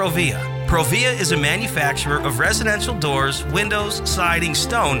like Provia. Provia is a manufacturer of residential doors, windows, siding,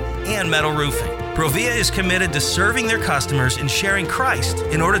 stone, and metal roofing. Provia is committed to serving their customers and sharing Christ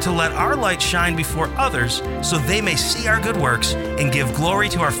in order to let our light shine before others so they may see our good works and give glory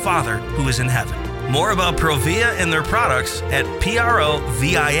to our Father who is in heaven. More about Provia and their products at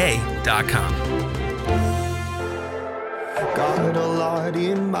provia.com.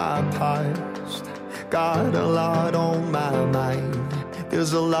 my past, got a lot on my mind.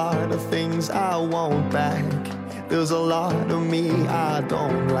 There's a lot of things I want back. There's a lot of me I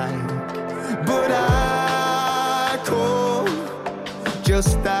don't like. But I come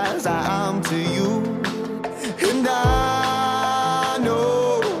just as I am to you. And I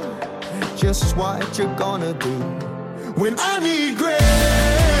know just what you're gonna do. When I need grace,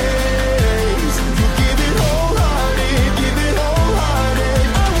 you give it wholehearted, give it wholehearted.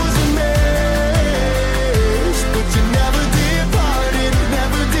 I was amazed, but you never departed,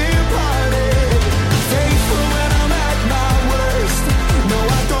 never departed. Faithful when I'm at my worst. No,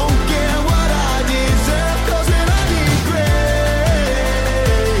 I don't care what I deserve, 'cause when I need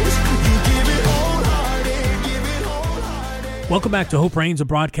grace, you give it wholehearted, give it wholehearted. Welcome back to Hope Reigns, a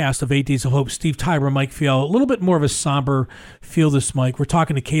broadcast of 8 Days of Hope. Steve Tyber, Mike Fiel. A little bit more of a somber feel this, Mike. We're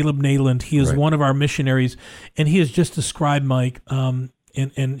talking to Caleb Neyland. He is one of our missionaries, and he has just described, Mike,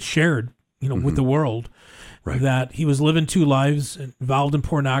 and shared, with the world that he was living two lives, involved in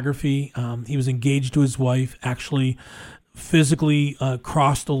pornography. He was engaged to his wife, actually physically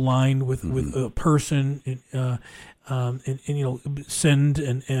crossed the line with a person, and sinned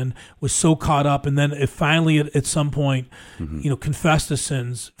and was so caught up, and then it finally at some point confessed his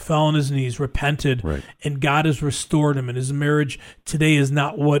sins, fell on his knees, repented, and God has restored him, and his marriage today is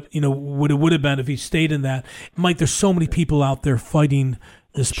not what it would have been if he stayed in that. Mike, there's so many people out there fighting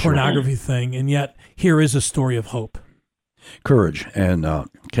this pornography thing, and yet here is a story of hope, courage. And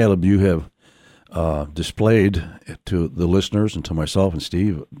Caleb, you have displayed to the listeners and to myself and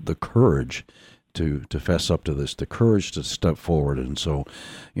Steve the courage to fess up to this, the courage to step forward. And so,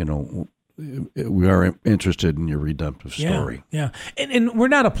 we are interested in your redemptive story. Yeah. And we're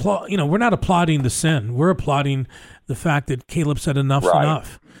not applauding the sin. We're applauding the fact that Caleb said enough's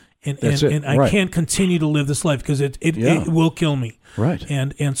enough. And I can't continue to live this life because it will kill me. Right.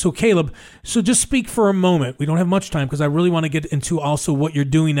 And so Caleb, just speak for a moment. We don't have much time because I really want to get into also what you're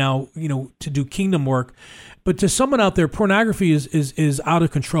doing now, to do kingdom work. But to someone out there, pornography is out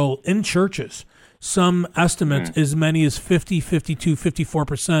of control in churches. Some estimates as many as 50, 52,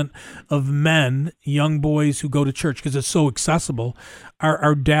 54% of men, young boys who go to church because it's so accessible,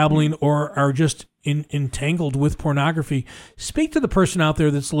 are dabbling or are just entangled with pornography. Speak to the person out there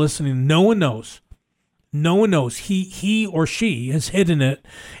that's listening. No one knows. He or she has hidden it,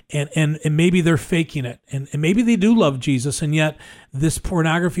 and maybe they're faking it, and maybe they do love Jesus, and yet this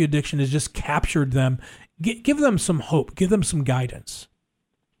pornography addiction has just captured them. Give them some hope. Give them some guidance.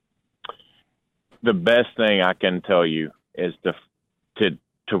 The best thing I can tell you is to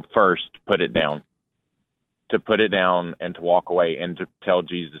first put it down, to put it down and to walk away and to tell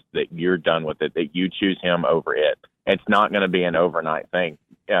Jesus that you're done with it, that you choose him over it. It's not going to be an overnight thing.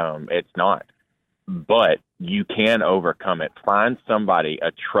 It's not, but you can overcome it. Find somebody,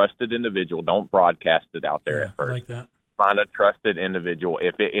 a trusted individual. Don't broadcast it out there at first. I like that. Find a trusted individual.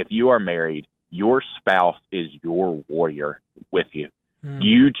 If you are married, your spouse is your warrior with you.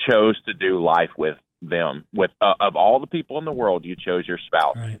 You chose to do life with them. Of all the people in the world, you chose your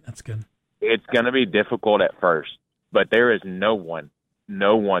spouse. Right, that's good. It's going to be difficult at first, but there is no one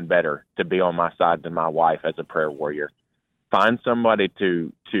better to be on my side than my wife as a prayer warrior. Find somebody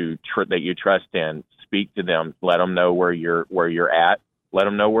that you trust in. Speak to them. Let them know where you're at. Let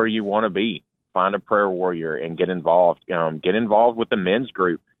them know where you want to be. Find a prayer warrior and get involved. Get involved with the men's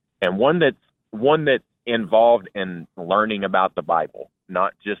group, and one that's involved in learning about the Bible,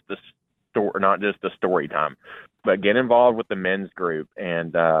 not just the story time, but get involved with the men's group.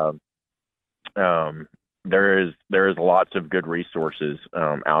 And there is lots of good resources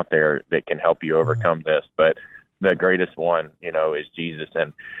out there that can help you overcome this. But the greatest one, is Jesus.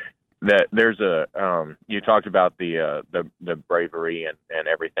 And that there's you talked about the bravery and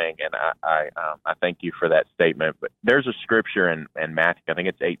everything, and I thank you for that statement. But there's a scripture in Matthew, I think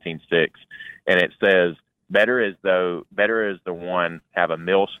it's 18:6, and it says, "Better is the one have a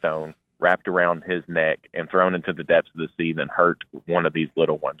millstone wrapped around his neck and thrown into the depths of the sea than hurt one of these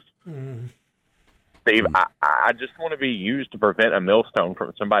little ones." Steve, I just want to be used to prevent a millstone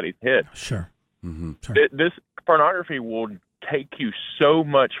from somebody's head. Sure. Sure. This pornography will take you so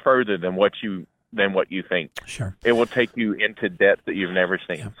much further than what you think. Sure. It will take you into depths that you've never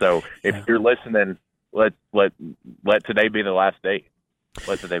seen. Yeah. So if you're listening, let today be the last day.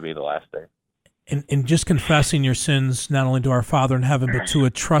 Let today be the last day. And just confessing your sins, not only to our Father in heaven, but to a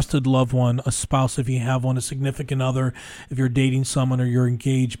trusted loved one, a spouse if you have one, a significant other, if you're dating someone or you're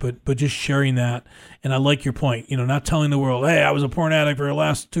engaged, but just sharing that. And I like your point, not telling the world, hey, I was a porn addict for the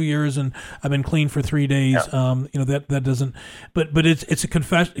last 2 years and I've been clean for 3 days. Yeah. That doesn't, but it's a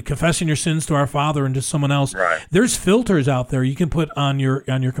confessing your sins to our Father and to someone else. Right. There's filters out there you can put on your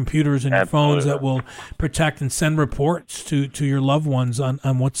computers and your phones that will protect and send reports to your loved ones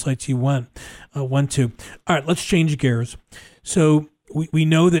on what sites you went to. All right, let's change gears. So we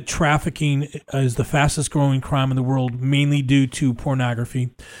know that trafficking is the fastest growing crime in the world, mainly due to pornography.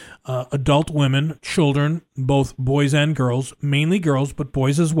 Adult women, children, both boys and girls, mainly girls, but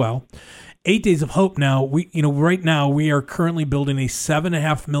boys as well. 8 Days of Hope now, right now we are currently building a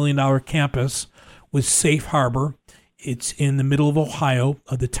 $7.5 million campus with Safe Harbor. It's in the middle of Ohio.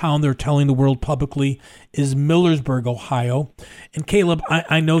 The town they're telling the world publicly is Millersburg, Ohio. And Caleb,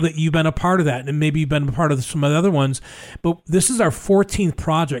 I know that you've been a part of that, and maybe you've been a part of some of the other ones, but this is our 14th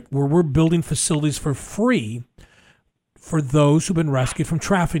project where we're building facilities for free for those who've been rescued from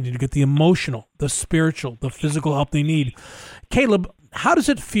trafficking to get the emotional, the spiritual, the physical help they need. Caleb, how does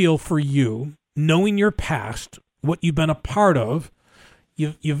it feel for you, knowing your past, what you've been a part of?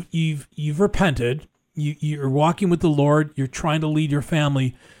 You've repented. You're walking with the Lord. You're trying to lead your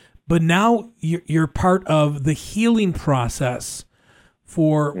family, but now you're part of the healing process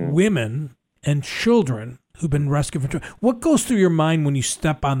for women and children who've been rescued from. What goes through your mind when you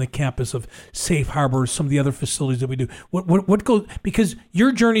step on the campus of Safe Harbor or some of the other facilities that we do? What goes, because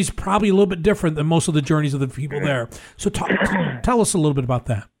your journey is probably a little bit different than most of the journeys of the people there. So tell us a little bit about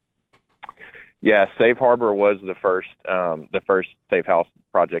that. Yeah, Safe Harbor was the first safe house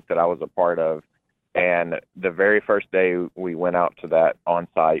project that I was a part of. And the very first day we went out to that on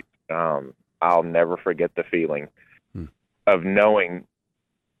site, I'll never forget the feeling of knowing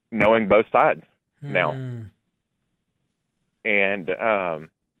both sides now. And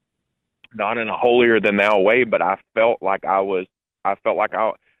not in a holier than thou way, but I felt like Paul,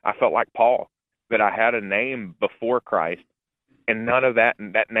 that I had a name before Christ, and none of that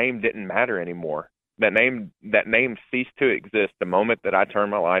name didn't matter anymore. That name ceased to exist the moment that I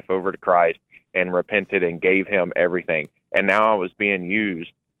turned my life over to Christ and repented and gave him everything. And now I was being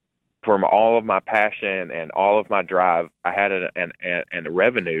used from all of my passion and all of my drive. I had a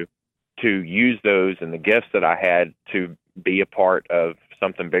revenue to use those and the gifts that I had to be a part of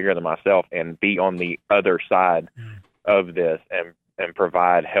something bigger than myself and be on the other side of this and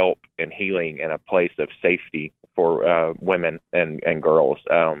provide help and healing and a place of safety for women and girls.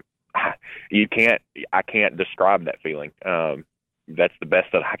 I can't describe that feeling. That's the best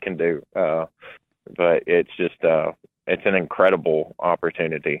that I can do. But it's just, it's an incredible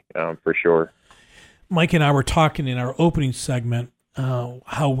opportunity, for sure. Mike and I were talking in our opening segment,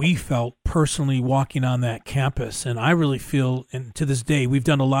 how we felt personally walking on that campus. And I really feel, and to this day, we've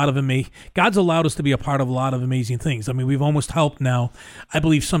done a lot of God's allowed us to be a part of a lot of amazing things. I mean, we've almost helped now. I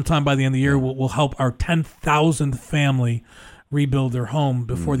believe sometime by the end of the year, we'll help our 10,000th family rebuild their home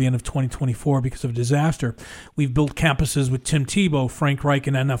before the end of 2024 because of disaster. We've built campuses with Tim Tebow, Frank Reich,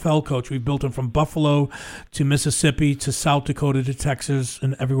 an NFL coach. We've built them from Buffalo to Mississippi to South Dakota to Texas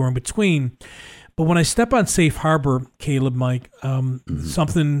and everywhere in between. But when I step on Safe Harbor, Caleb, Mike,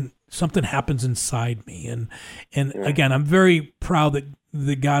 something happens inside me. And again, I'm very proud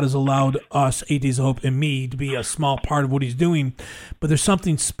that God has allowed us, 8 Days of Hope, and me to be a small part of what he's doing. But there's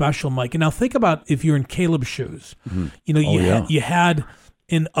something special, Mike. And now think about if you're in Caleb's shoes. You had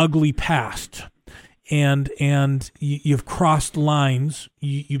an ugly past, and you've crossed lines.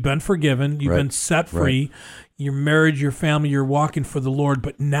 You've been forgiven. You've been set free. Your marriage, your family, you're walking for the Lord.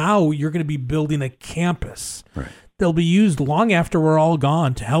 But now you're going to be building a campus. They'll be used long after we're all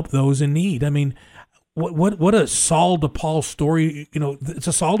gone to help those in need. I mean, what a Saul to Paul story. It's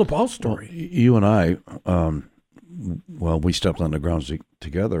a Saul to Paul story. Well, you and I, we stepped on the grounds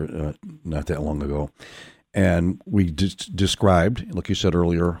together not that long ago, and we described, like you said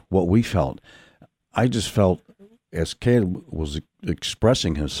earlier, what we felt. I just felt, as Caleb was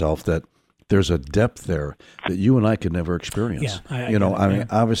expressing himself, that there's a depth there that you and I could never experience. I mean,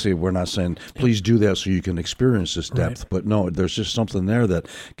 obviously we're not saying, please do that so you can experience this depth, but no, there's just something there that,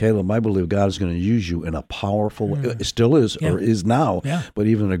 Caleb, I believe God is going to use you in a powerful way. It still is, or is now, but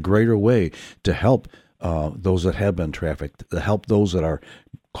even a greater way to help those that have been trafficked, to help those that are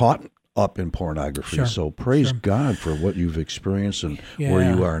caught up in pornography. So praise God for what you've experienced and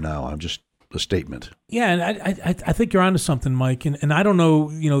where you are now. I'm just a statement. Yeah, and I think you're onto something, Mike. And I don't know,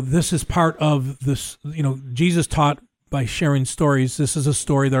 this is part of this, Jesus taught by sharing stories. This is a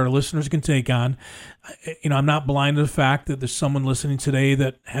story that our listeners can take on. I'm not blind to the fact that there's someone listening today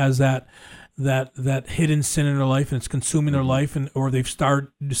that has that that hidden sin in their life, and it's consuming their life, or they've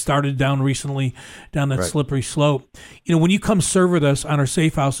started down recently down that slippery slope. When you come serve with us on our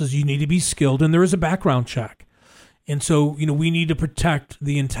safe houses, you need to be skilled, and there is a background check. And so, we need to protect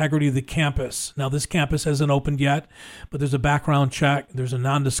the integrity of the campus. Now, this campus hasn't opened yet, but there's a background check. There's a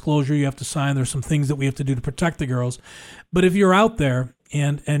non-disclosure you have to sign. There's some things that we have to do to protect the girls. But if you're out there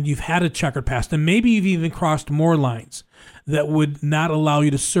and you've had a checkered past, and maybe you've even crossed more lines that would not allow you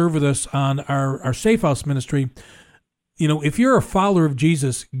to serve with us on our Safe House ministry, if you're a follower of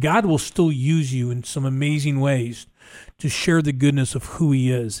Jesus, God will still use you in some amazing ways to share the goodness of who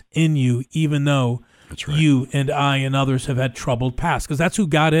he is in you, even though that's right. You and I and others have had troubled past, because that's who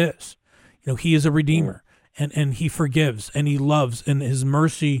God is. He is a redeemer, and he forgives, and he loves, and his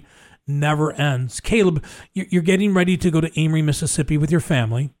mercy never ends. Caleb, you're getting ready to go to Amory, Mississippi with your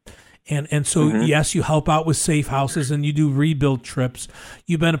family. And so, yes, you help out with safe houses, and you do rebuild trips.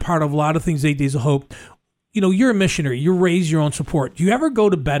 You've been a part of a lot of things, 8 Days of Hope. You're a missionary. You raise your own support. Do you ever go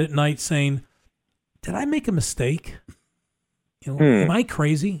to bed at night saying, did I make a mistake? Am I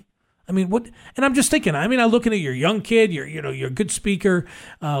crazy? I mean, what? And I'm just thinking, I'm looking at your young kid, you're a good speaker,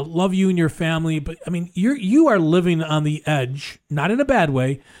 love you and your family. But, you are living on the edge, not in a bad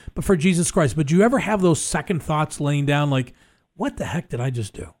way, but for Jesus Christ. But do you ever have those second thoughts laying down like, what the heck did I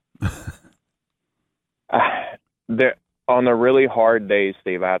just do? On the really hard days,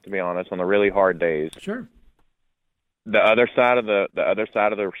 Steve, I have to be honest, on the really hard days, sure, the other side of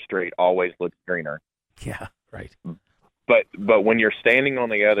the street always looks greener. Yeah, right. But when you're standing on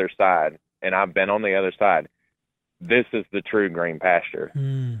the other side, and I've been on the other side, this is the true green pasture.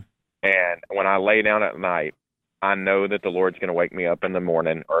 And when I lay down at night, I know that the Lord's going to wake me up in the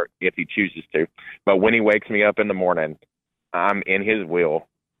morning, or if he chooses to. But when he wakes me up in the morning, I'm in his will,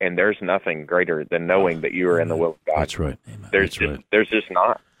 and there's nothing greater than knowing that you are in the will of God. That's right. There's just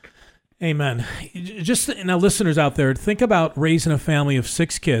not. Amen. Just now, listeners out there, think about raising a family of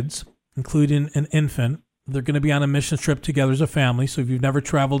 6 kids, including an infant. They're going to be on a mission trip together as a family. So if you've never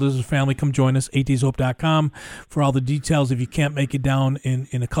traveled as a family, come join us, 8dayshope.com for all the details. If you can't make it down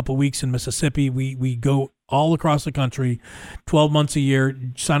in a couple of weeks in Mississippi, we go all across the country, 12 months a year.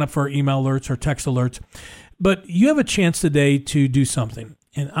 Sign up for our email alerts or text alerts. But you have a chance today to do something.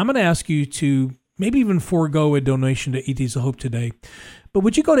 And I'm going to ask you to maybe even forego a donation to 8 Days of Hope today. But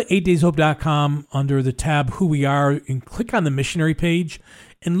would you go to 8dayshope.com under the tab Who We Are and click on the missionary page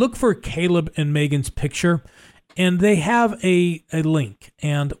and look for Caleb and Megan's picture? And they have a link.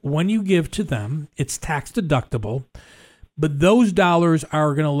 And when you give to them, it's tax deductible. But those dollars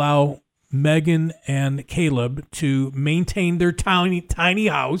are going to allow Megan and Caleb to maintain their tiny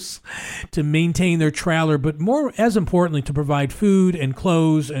house, to maintain their trailer, but more as importantly, to provide food and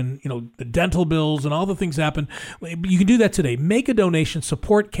clothes and the dental bills and all the things happen. You can do that today. Make a donation.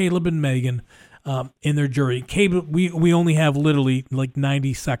 Support Caleb and Megan in their journey. Caleb, we only have literally like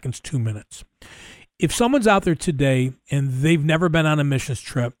 90 seconds, 2 minutes. If someone's out there today and they've never been on a missions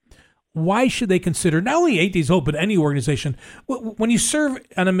trip, why should they consider not only 8 Days Hope, but any organization? When you serve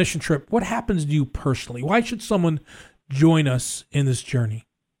on a mission trip, what happens to you personally? Why should someone join us in this journey?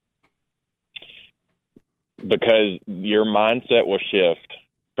 Because your mindset will shift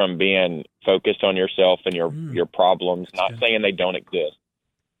from being focused on yourself and your problems, not saying they don't exist,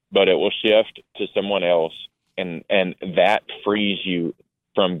 but it will shift to someone else, and that frees you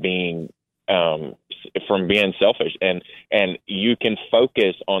from being selfish, and you can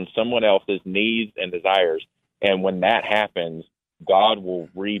focus on someone else's needs and desires. And when that happens, God will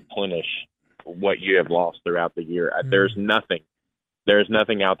replenish what you have lost throughout the year. There's nothing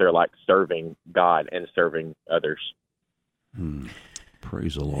out there like serving God and serving others.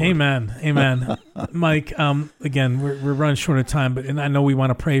 Praise the Lord. Amen. Mike, again, we're running short of time, and I know we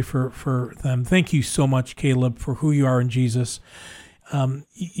want to pray for them. Thank you so much, Caleb, for who you are in Jesus.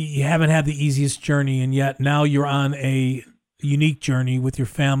 You haven't had the easiest journey, and yet now you're on a unique journey with your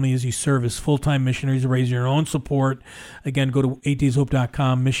family as you serve as full-time missionaries, raise your own support. Again, go to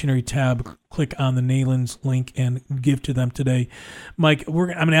 8dayshope.com, missionary tab, click on the Neyland's link, and give to them today. Mike, I'm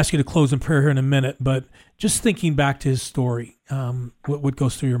going to ask you to close in prayer here in a minute, but just thinking back to his story, what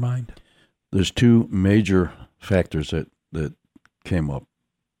goes through your mind? There's 2 major factors that came up: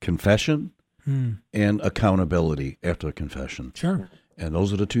 confession and accountability after a confession. Sure. And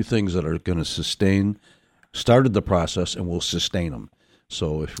those are the 2 things that are going to started the process and will sustain them.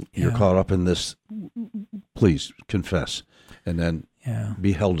 So if you're caught up in this, please confess and then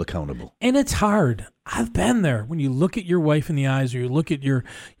be held accountable. And it's hard. I've been there. When you look at your wife in the eyes, or you look at your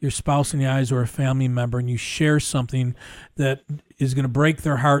spouse in the eyes, or a family member, and you share something that is going to break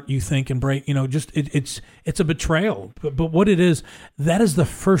their heart, you think, and break, it's a betrayal. But what it is, that is the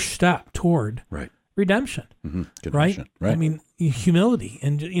first step toward redemption. Mm-hmm. Right? I mean, humility,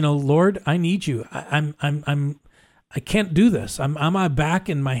 and Lord, I need you. I can't do this. I'm on my back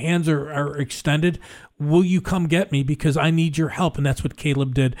and my hands are extended. Will you come get me, because I need your help? And that's what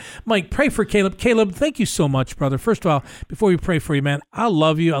Caleb did. Mike, pray for Caleb. Caleb, thank you so much, brother. First of all, before we pray for you, man, I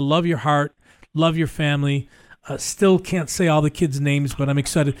love you. I love your heart. Love your family. Still can't say all the kids' names, but I'm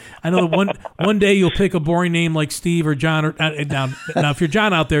excited. I know that one day you'll pick a boring name like Steve or John. Or now, if you're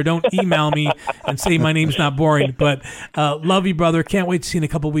John out there, don't email me and say my name's not boring. But love you, brother. Can't wait to see you in a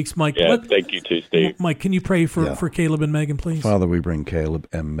couple of weeks, Mike. Yeah, thank you too, Steve. Mike, can you pray for Caleb and Megan, please? Father, we bring Caleb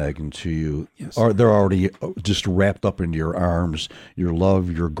and Megan to you. Yes. They're already just wrapped up in your arms, your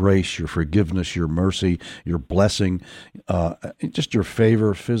love, your grace, your forgiveness, your mercy, your blessing, just your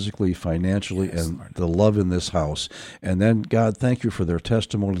favor physically, financially, and Lord, the love in this house. And then, God, thank you for their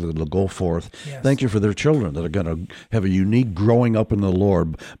testimony that will go forth. Yes. Thank you for their children that are going to have a unique growing up in the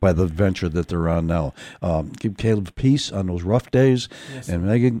Lord by the venture that they're on now. Give Caleb peace on those rough days, and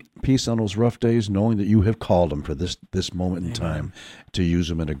Megan peace on those rough days, knowing that you have called them for this moment in time to use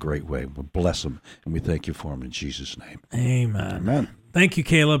them in a great way. We bless them, and we thank you for them in Jesus' name. Amen. Amen. Thank you,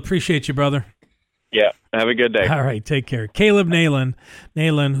 Caleb. Appreciate you, brother. Yeah, have a good day. All right, take care. Caleb Neyland,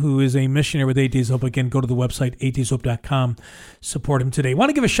 who is a missionary with 8 Days Hope. Again, go to the website, 8dayshope.com. Support him today. I want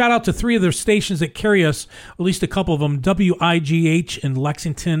to give a shout-out to 3 of their stations that carry us, at least a couple of them, WIGH in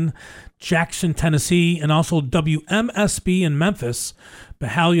Lexington, Jackson, Tennessee, and also WMSB in Memphis,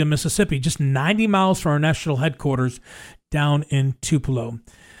 Byhalia, Mississippi, just 90 miles from our national headquarters down in Tupelo.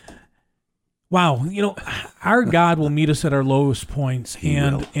 Wow, our God will meet us at our lowest points,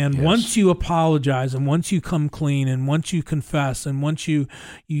 and once you apologize, and once you come clean, and once you confess, and once you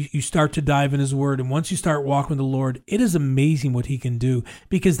start to dive in His Word, and once you start walking with the Lord, it is amazing what He can do,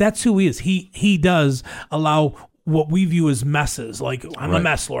 because that's who He is. He does allow what we view as messes, like I'm a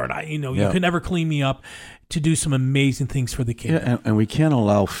mess, Lord. You can never clean me up, to do some amazing things for the kingdom. Yeah, and we can't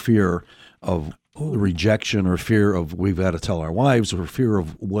allow fear of rejection or fear of we've got to tell our wives or fear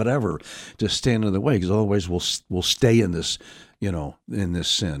of whatever to stand in the way, because otherwise we'll stay in this, in this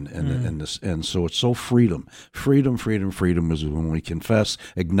sin and so it's so freedom is when we confess,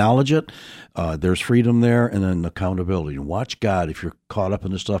 acknowledge it. There's freedom there, and then accountability. And watch God, if you're caught up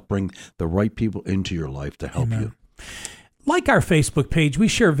in this stuff, bring the right people into your life to help you. Like our Facebook page, we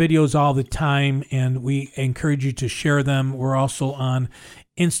share videos all the time, and we encourage you to share them. We're also on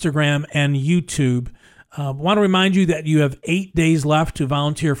Instagram and YouTube. Want to remind you that you have 8 days left to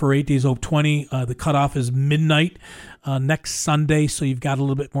volunteer for 8 Days Hope 20. The cutoff is midnight next Sunday, so you've got a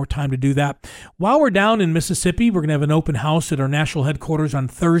little bit more time to do that. While we're down in Mississippi, we're going to have an open house at our national headquarters on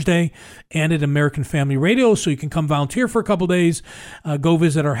Thursday and at American Family Radio, so you can come volunteer for a couple days. Go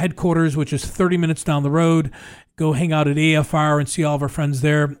visit our headquarters, which is 30 minutes down the road. Go hang out at AFR and see all of our friends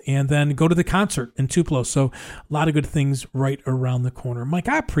there, and then go to the concert in Tupelo. So a lot of good things right around the corner. Mike,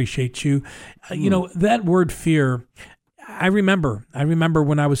 I appreciate you. That word fear, I remember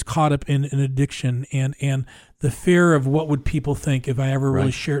when I was caught up in an addiction and the fear of what would people think if I ever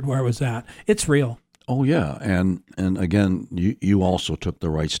really shared where I was at. It's real. Oh, yeah. And again, you also took the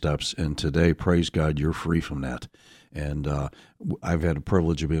right steps. And today, praise God, you're free from that. And I've had a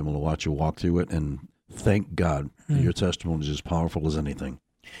privilege of being able to watch you walk through it. And thank God your testimony is as powerful as anything.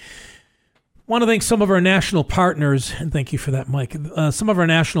 Want to thank some of our national partners, and thank you for that, Mike. Some of our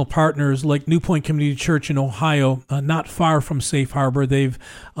national partners, like New Point Community Church in Ohio, not far from Safe Harbor. They've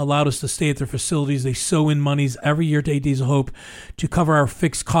allowed us to stay at their facilities. They sow in monies every year to 8 Days of Hope to cover our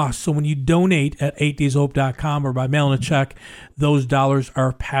fixed costs. So when you donate at 8dayshope.com or by mailing a check, those dollars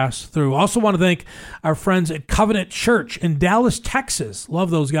are passed through. Also want to thank our friends at Covenant Church in Dallas, Texas. Love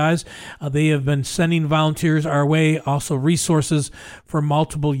those guys. They have been sending volunteers our way, also resources for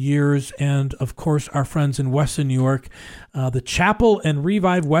multiple years. And of course, our friends in Western New York, the Chapel and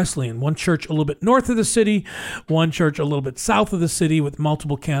Revive Wesleyan, one church a little bit north of the city, one church a little bit south of the city with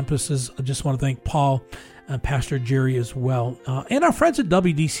multiple campuses. I just want to thank Paul and Pastor Jerry as well, and our friends at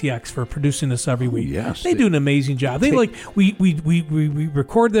WDCX for producing this every week. Yes, they do an amazing job. They we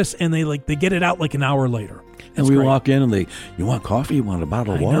record this and they get it out like an hour later. And we walk in and you want coffee? You want a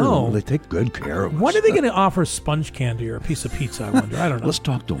bottle of water? Know. They take good care of us. When are they going to offer sponge candy or a piece of pizza? I wonder. I don't know. Let's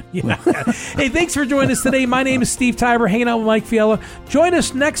talk to them. Yeah. Hey, thanks for joining us today. My name is Steve Tiber, hanging out with Mike Fiala. Join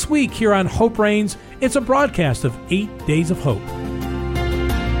us next week here on Hope Reigns. It's a broadcast of 8 Days of Hope.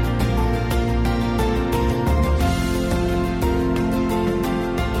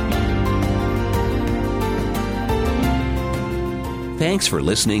 Thanks for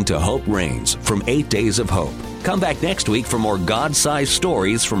listening to Hope Reigns from 8 Days of Hope. Come back next week for more God-sized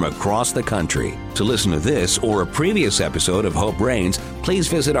stories from across the country. To listen to this or a previous episode of Hope Reigns, please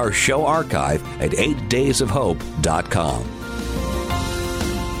visit our show archive at 8daysofhope.com.